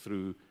him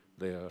through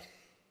their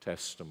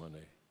testimony.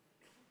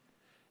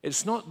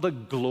 It's not the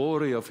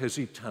glory of his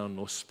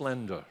eternal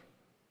splendor.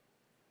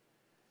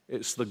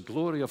 It's the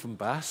glory of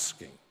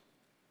basking.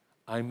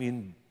 I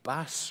mean,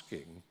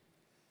 basking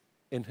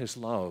in his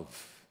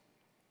love.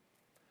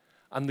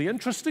 And the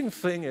interesting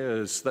thing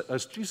is that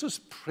as Jesus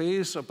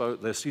prays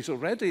about this, he's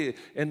already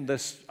in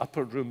this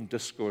upper room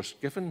discourse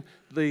given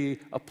the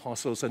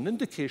apostles an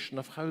indication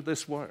of how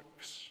this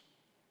works.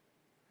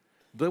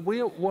 The way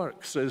it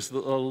works is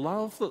that the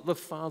love that the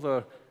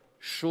Father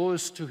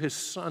shows to his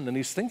Son, and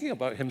he's thinking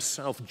about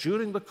himself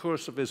during the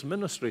course of his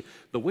ministry,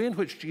 the way in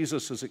which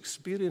Jesus has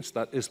experienced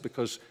that is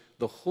because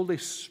the Holy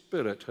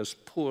Spirit has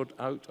poured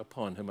out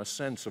upon him a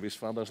sense of his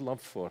Father's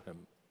love for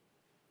him.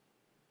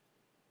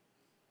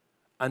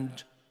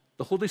 And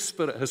the Holy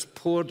Spirit has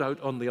poured out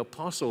on the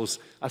apostles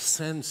a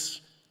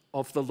sense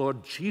of the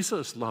Lord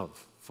Jesus'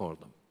 love for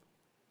them.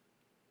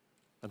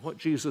 And what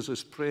Jesus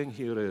is praying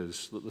here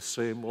is that the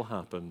same will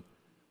happen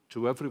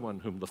to everyone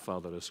whom the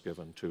Father has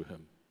given to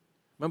him.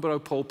 Remember how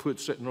Paul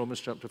puts it in Romans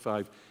chapter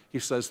 5? He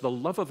says, the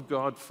love of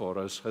God for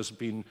us has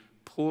been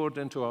poured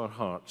into our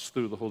hearts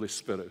through the Holy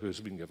Spirit who has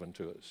been given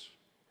to us.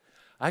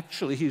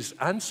 Actually, he's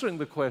answering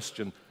the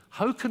question,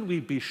 how can we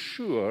be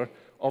sure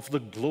of the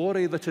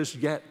glory that is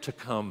yet to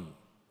come?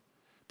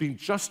 Being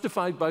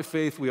justified by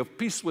faith, we have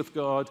peace with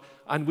God,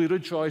 and we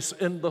rejoice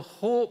in the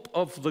hope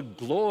of the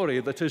glory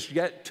that is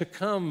yet to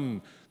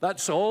come.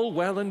 That's all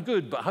well and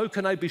good, but how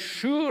can I be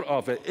sure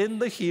of it in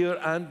the here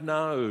and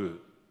now?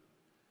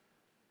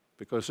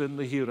 Because in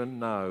the here and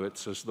now,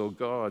 it's as though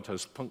God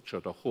has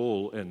punctured a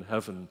hole in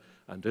heaven,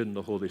 and in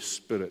the Holy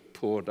Spirit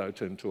poured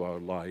out into our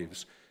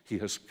lives, he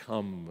has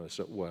come, as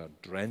it were,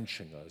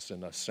 drenching us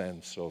in a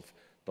sense of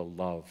the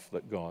love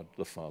that God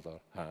the Father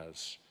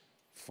has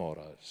for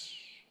us.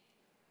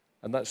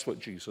 And that's what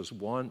Jesus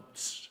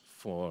wants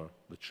for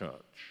the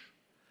church.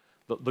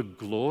 That the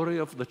glory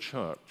of the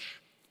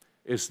church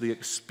is the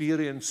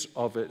experience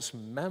of its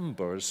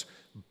members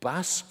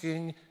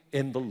basking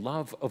in the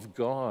love of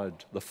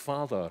God the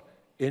Father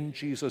in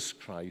Jesus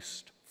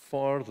Christ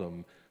for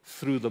them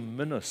through the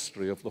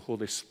ministry of the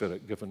Holy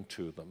Spirit given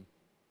to them.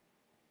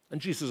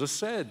 And Jesus has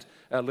said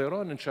earlier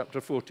on in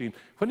chapter 14,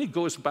 when he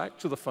goes back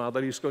to the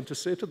Father, he's going to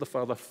say to the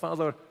Father,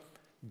 Father,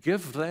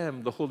 give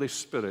them the Holy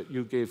Spirit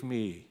you gave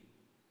me.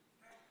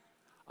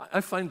 I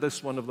find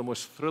this one of the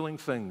most thrilling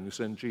things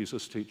in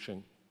Jesus'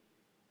 teaching.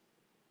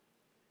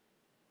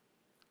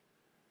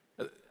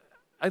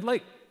 I'd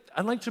like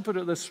to put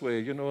it this way,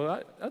 you know,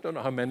 I don't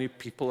know how many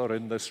people are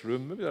in this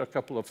room. Maybe there are a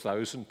couple of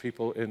thousand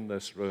people in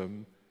this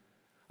room.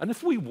 And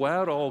if we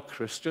were all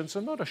Christians,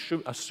 I'm not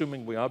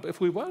assuming we are, but if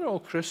we were all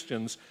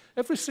Christians,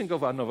 every single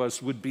one of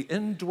us would be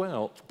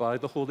indwelt by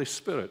the Holy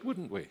Spirit,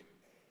 wouldn't we?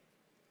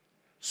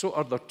 So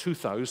are there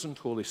 2,000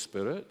 Holy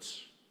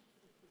Spirits?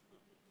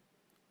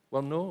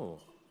 Well, no.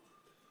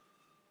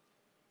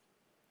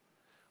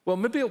 Well,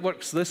 maybe it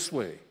works this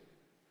way.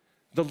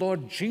 The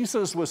Lord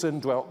Jesus was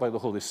indwelt by the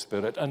Holy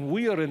Spirit, and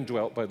we are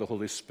indwelt by the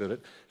Holy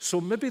Spirit, so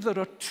maybe there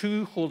are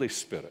two Holy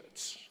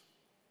Spirits.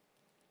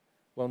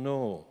 Well,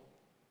 no.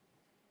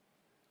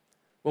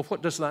 Well,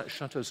 what does that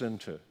shut us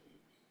into?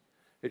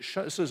 It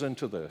shuts us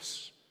into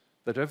this,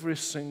 that every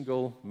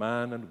single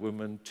man and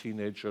woman,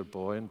 teenager,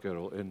 boy and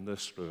girl in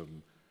this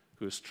room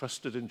who has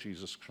trusted in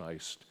Jesus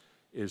Christ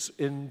is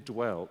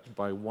indwelt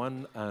by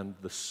one and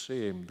the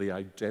same, the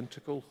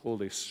identical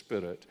Holy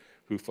Spirit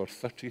who for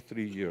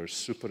 33 years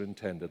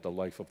superintended the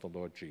life of the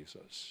Lord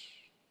Jesus.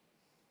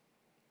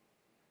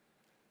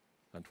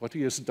 And what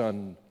he has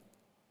done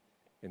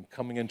in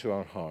coming into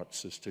our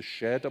hearts is to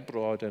shed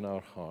abroad in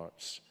our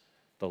hearts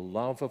the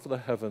love of the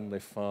Heavenly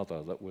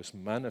Father that was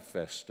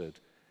manifested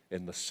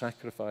in the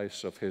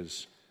sacrifice of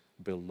his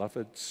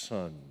beloved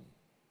Son.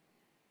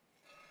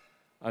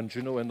 And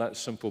you know, in that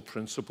simple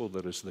principle,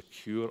 there is the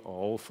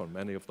cure-all for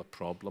many of the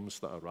problems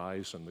that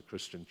arise in the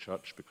Christian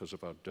church because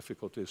of our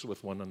difficulties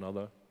with one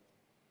another.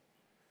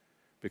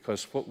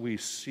 Because what we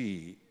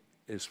see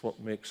is what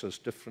makes us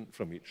different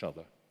from each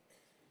other.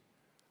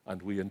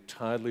 And we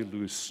entirely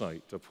lose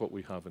sight of what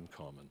we have in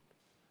common.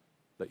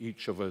 That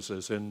each of us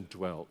is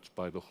indwelt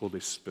by the Holy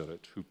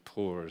Spirit who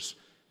pours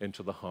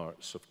into the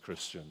hearts of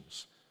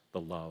Christians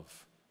the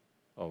love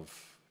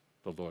of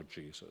the Lord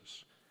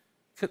Jesus.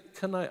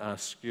 Can I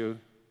ask you,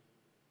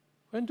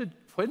 when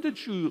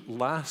did you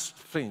last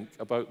think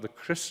about the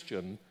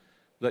Christian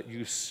that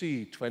you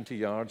see 20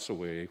 yards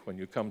away when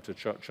you come to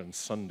church on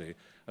Sunday,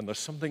 and there's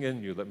something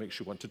in you that makes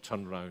you want to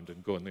turn around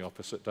and go in the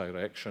opposite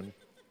direction?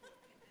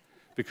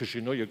 Because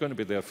you know you're going to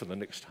be there for the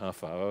next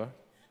half hour.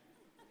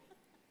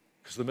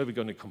 Because they're maybe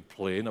going to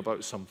complain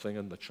about something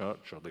in the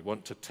church, or they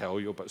want to tell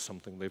you about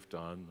something they've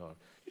done, or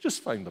you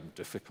just find them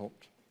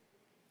difficult.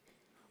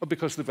 Or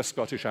because they have a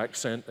Scottish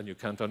accent and you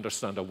can't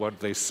understand a word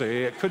they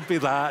say. It could be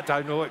that.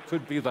 I know it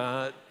could be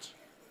that.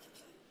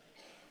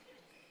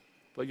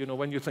 But you know,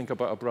 when you think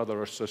about a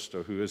brother or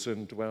sister who is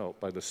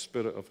indwelt by the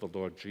Spirit of the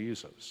Lord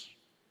Jesus,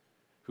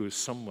 who is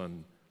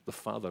someone the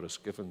Father has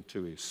given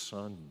to his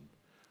Son,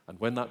 and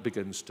when that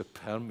begins to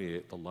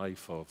permeate the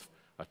life of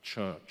a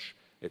church,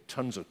 it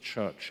turns a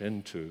church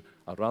into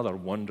a rather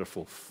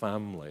wonderful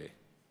family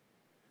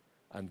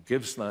and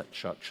gives that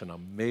church an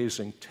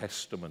amazing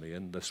testimony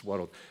in this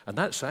world. And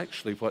that's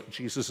actually what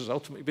Jesus is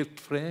ultimately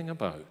praying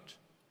about.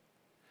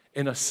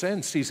 In a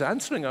sense, he's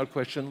answering our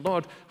question,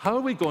 Lord, how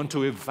are we going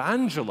to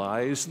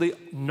evangelize the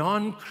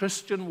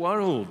non-Christian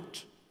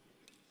world?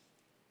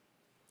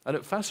 And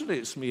it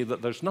fascinates me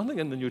that there's nothing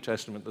in the New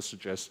Testament that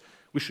suggests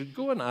we should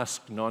go and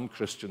ask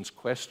non-Christians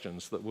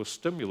questions that will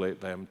stimulate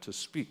them to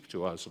speak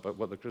to us about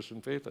what the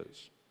Christian faith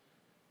is.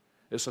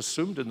 It's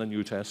assumed in the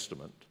New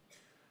Testament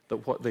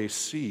that what they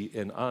see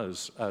in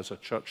us as a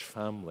church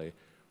family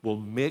will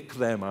make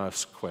them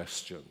ask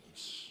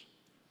questions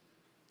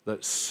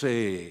that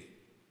say,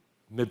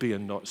 maybe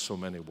in not so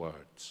many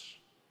words,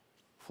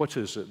 what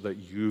is it that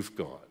you've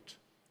got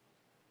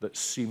that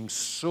seems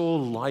so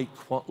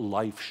like what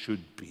life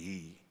should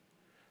be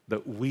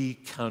that we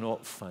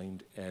cannot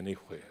find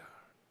anywhere?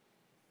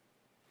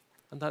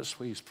 And that's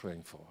what he's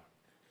praying for.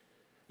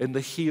 In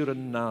the here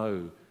and now,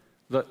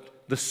 that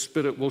the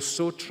Spirit will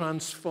so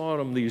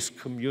transform these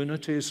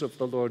communities of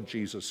the Lord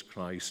Jesus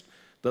Christ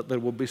that there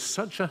will be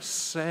such a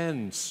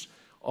sense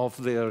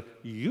of their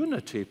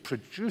unity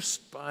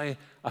produced by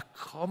a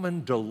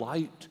common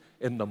delight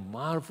in the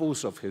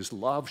marvels of his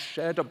love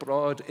shed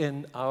abroad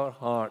in our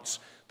hearts,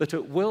 that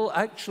it will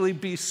actually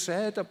be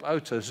said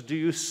about us, do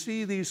you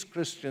see these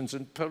Christians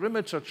in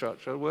Perimeter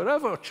Church or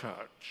wherever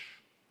church?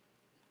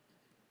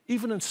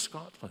 Even in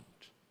Scotland,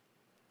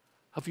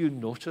 have you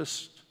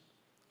noticed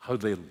how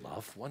they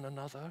love one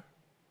another?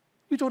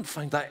 We don't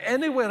find that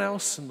anywhere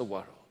else in the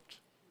world.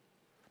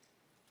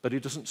 But he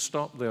doesn't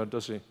stop there,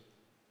 does he?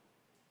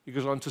 He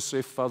goes on to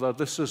say, Father,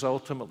 this is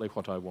ultimately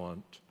what I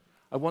want.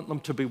 I want them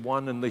to be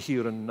one in the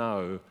here and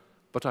now,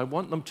 but I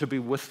want them to be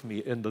with me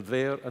in the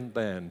there and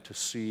then to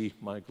see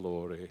my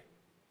glory.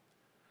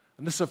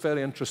 And this is a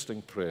very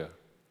interesting prayer.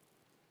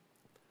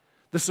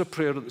 This is a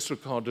prayer that's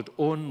recorded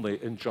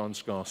only in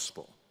John's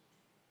Gospel.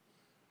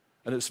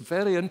 And it's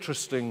very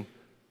interesting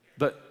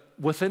that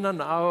within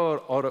an hour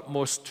or at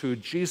most two,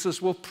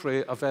 Jesus will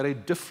pray a very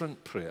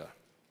different prayer.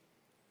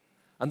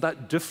 And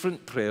that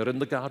different prayer in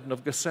the Garden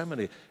of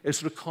Gethsemane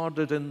is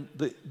recorded in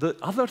the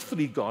other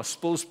three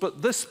Gospels,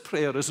 but this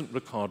prayer isn't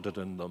recorded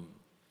in them.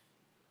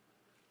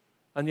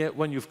 And yet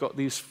when you've got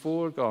these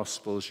four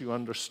Gospels, you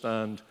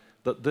understand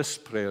that this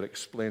prayer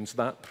explains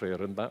that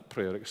prayer, and that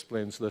prayer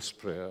explains this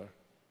prayer.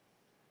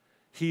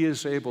 He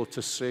is able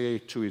to say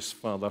to his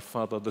Father,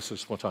 Father, this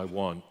is what I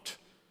want.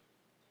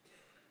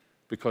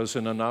 Because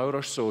in an hour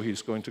or so,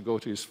 he's going to go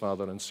to his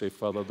Father and say,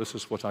 Father, this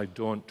is what I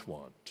don't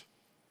want.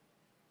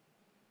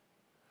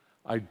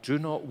 I do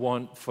not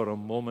want for a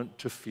moment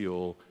to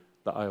feel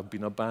that I have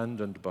been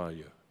abandoned by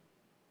you.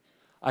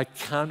 I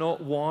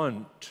cannot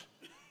want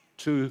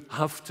to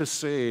have to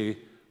say,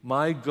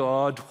 my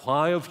God,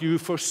 why have you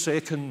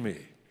forsaken me?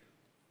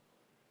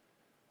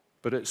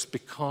 but it's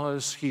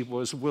because he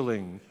was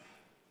willing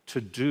to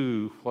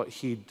do what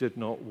he did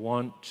not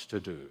want to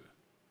do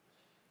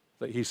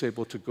that he's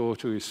able to go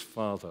to his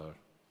Father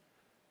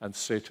and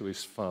say to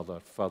his Father,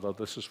 Father,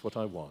 this is what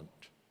I want.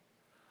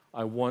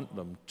 I want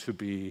them to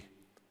be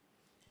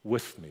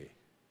with me,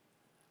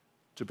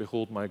 to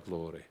behold my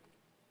glory.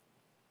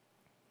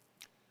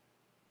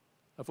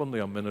 I've only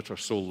a minute or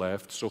so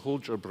left, so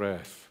hold your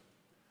breath.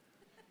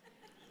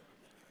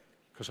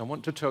 Because I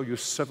want to tell you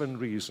 7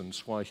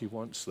 reasons why he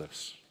wants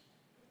this.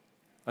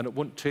 And it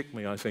won't take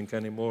me, I think,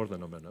 any more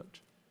than a minute.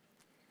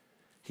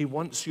 He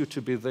wants you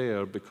to be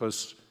there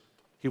because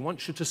he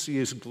wants you to see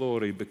his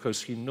glory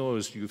because he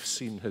knows you've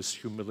seen his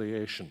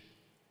humiliation.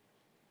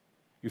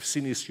 You've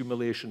seen his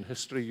humiliation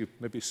history. You've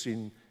maybe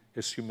seen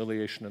his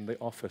humiliation in the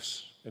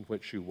office in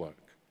which you work.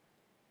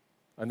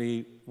 And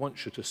he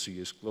wants you to see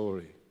his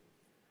glory.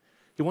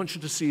 He wants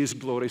you to see his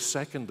glory,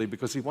 secondly,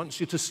 because he wants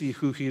you to see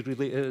who he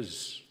really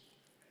is.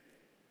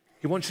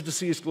 He wants you to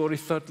see his glory,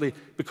 thirdly,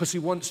 because he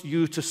wants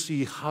you to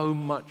see how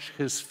much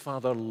his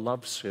Father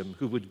loves him,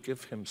 who would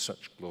give him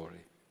such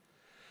glory.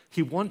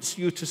 He wants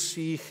you to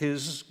see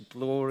his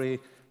glory,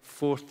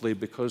 fourthly,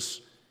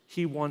 because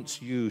he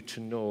wants you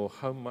to know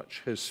how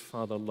much his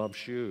Father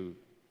loves you.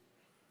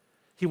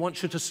 He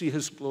wants you to see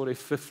his glory,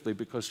 fifthly,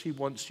 because he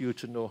wants you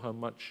to know how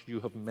much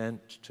you have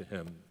meant to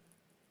him.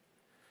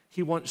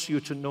 He wants you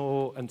to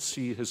know and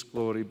see his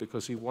glory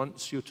because he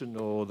wants you to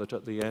know that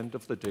at the end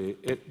of the day,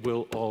 it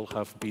will all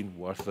have been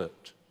worth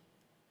it.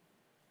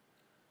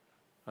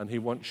 And he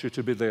wants you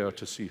to be there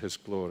to see his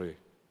glory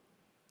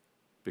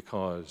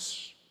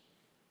because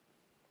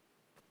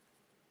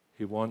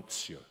he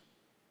wants you,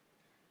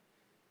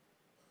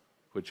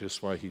 which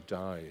is why he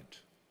died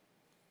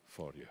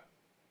for you.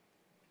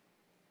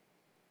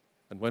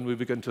 And when we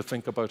begin to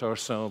think about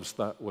ourselves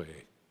that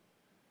way,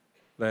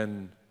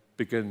 then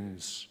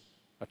begins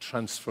a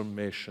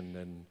transformation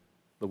in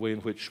the way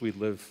in which we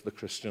live the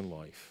Christian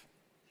life.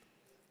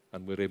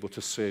 And we're able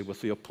to say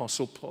with the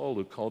Apostle Paul,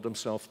 who called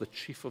himself the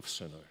chief of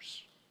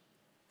sinners,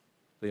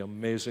 the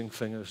amazing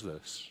thing is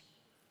this: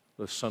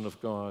 the Son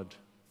of God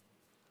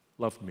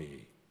loved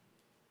me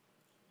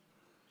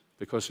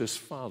because his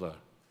Father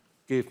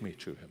gave me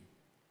to him.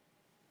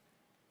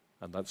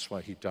 And that's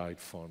why he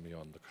died for me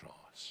on the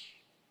cross.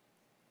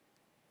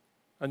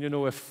 And you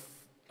know, if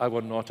I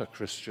were not a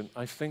Christian,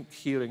 I think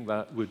hearing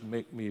that would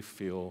make me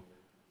feel,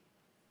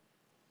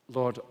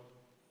 Lord,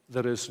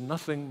 there is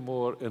nothing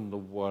more in the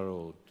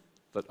world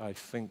that I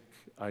think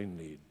I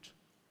need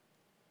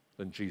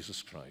than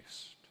Jesus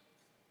Christ.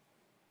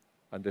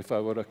 And if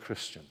I were a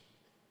Christian,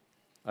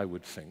 I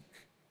would think,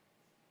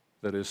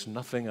 there is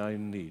nothing I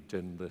need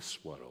in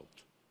this world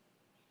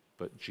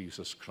but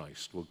Jesus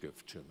Christ will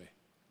give to me.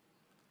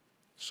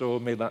 So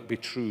may that be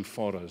true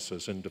for us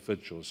as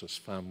individuals, as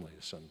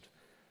families, and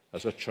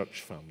as a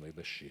church family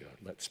this year.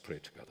 Let's pray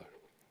together.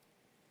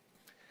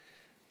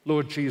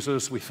 Lord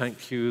Jesus, we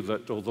thank you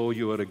that although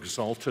you are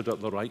exalted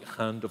at the right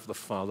hand of the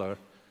Father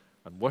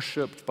and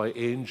worshipped by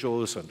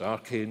angels and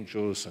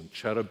archangels and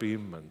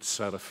cherubim and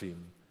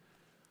seraphim,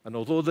 and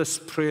although this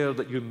prayer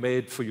that you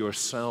made for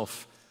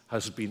yourself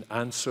has been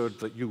answered,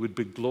 that you would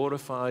be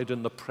glorified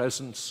in the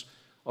presence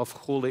of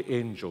holy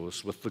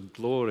angels with the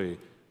glory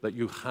that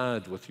you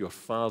had with your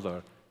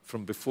Father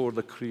from before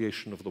the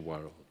creation of the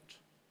world.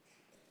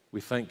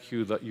 We thank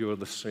you that you are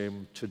the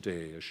same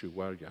today as you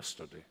were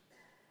yesterday.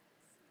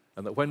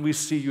 And that when we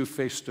see you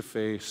face to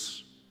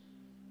face,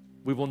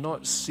 we will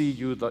not see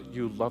you that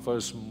you love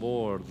us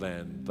more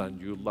then than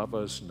you love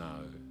us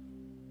now,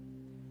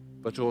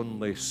 but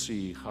only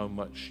see how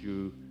much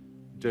you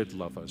did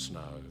love us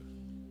now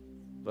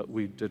that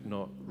we did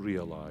not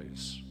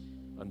realize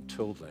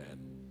until then.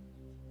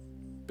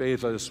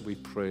 Bathe us, we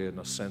pray, in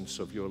a sense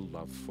of your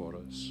love for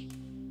us.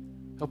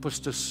 Help us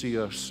to see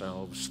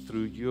ourselves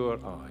through your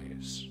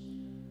eyes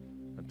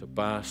and to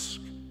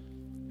bask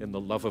in the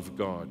love of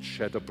God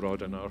shed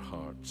abroad in our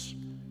hearts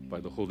by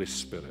the Holy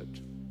Spirit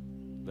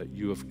that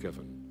you have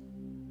given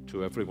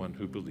to everyone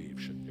who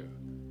believes in you.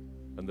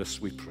 And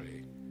this we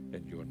pray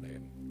in your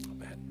name.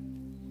 Amen.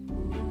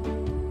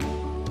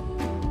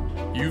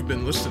 You've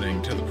been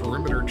listening to the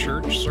Perimeter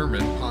Church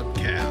Sermon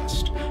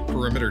Podcast.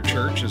 Perimeter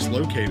Church is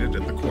located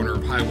at the corner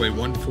of Highway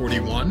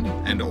 141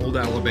 and Old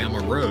Alabama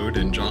Road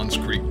in Johns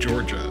Creek,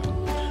 Georgia.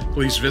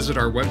 Please visit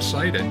our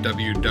website at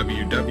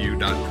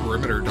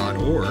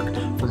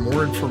www.perimeter.org for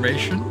more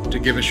information, to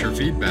give us your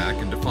feedback,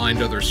 and to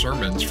find other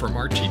sermons from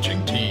our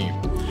teaching team.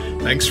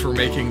 Thanks for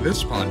making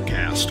this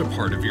podcast a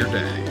part of your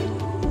day.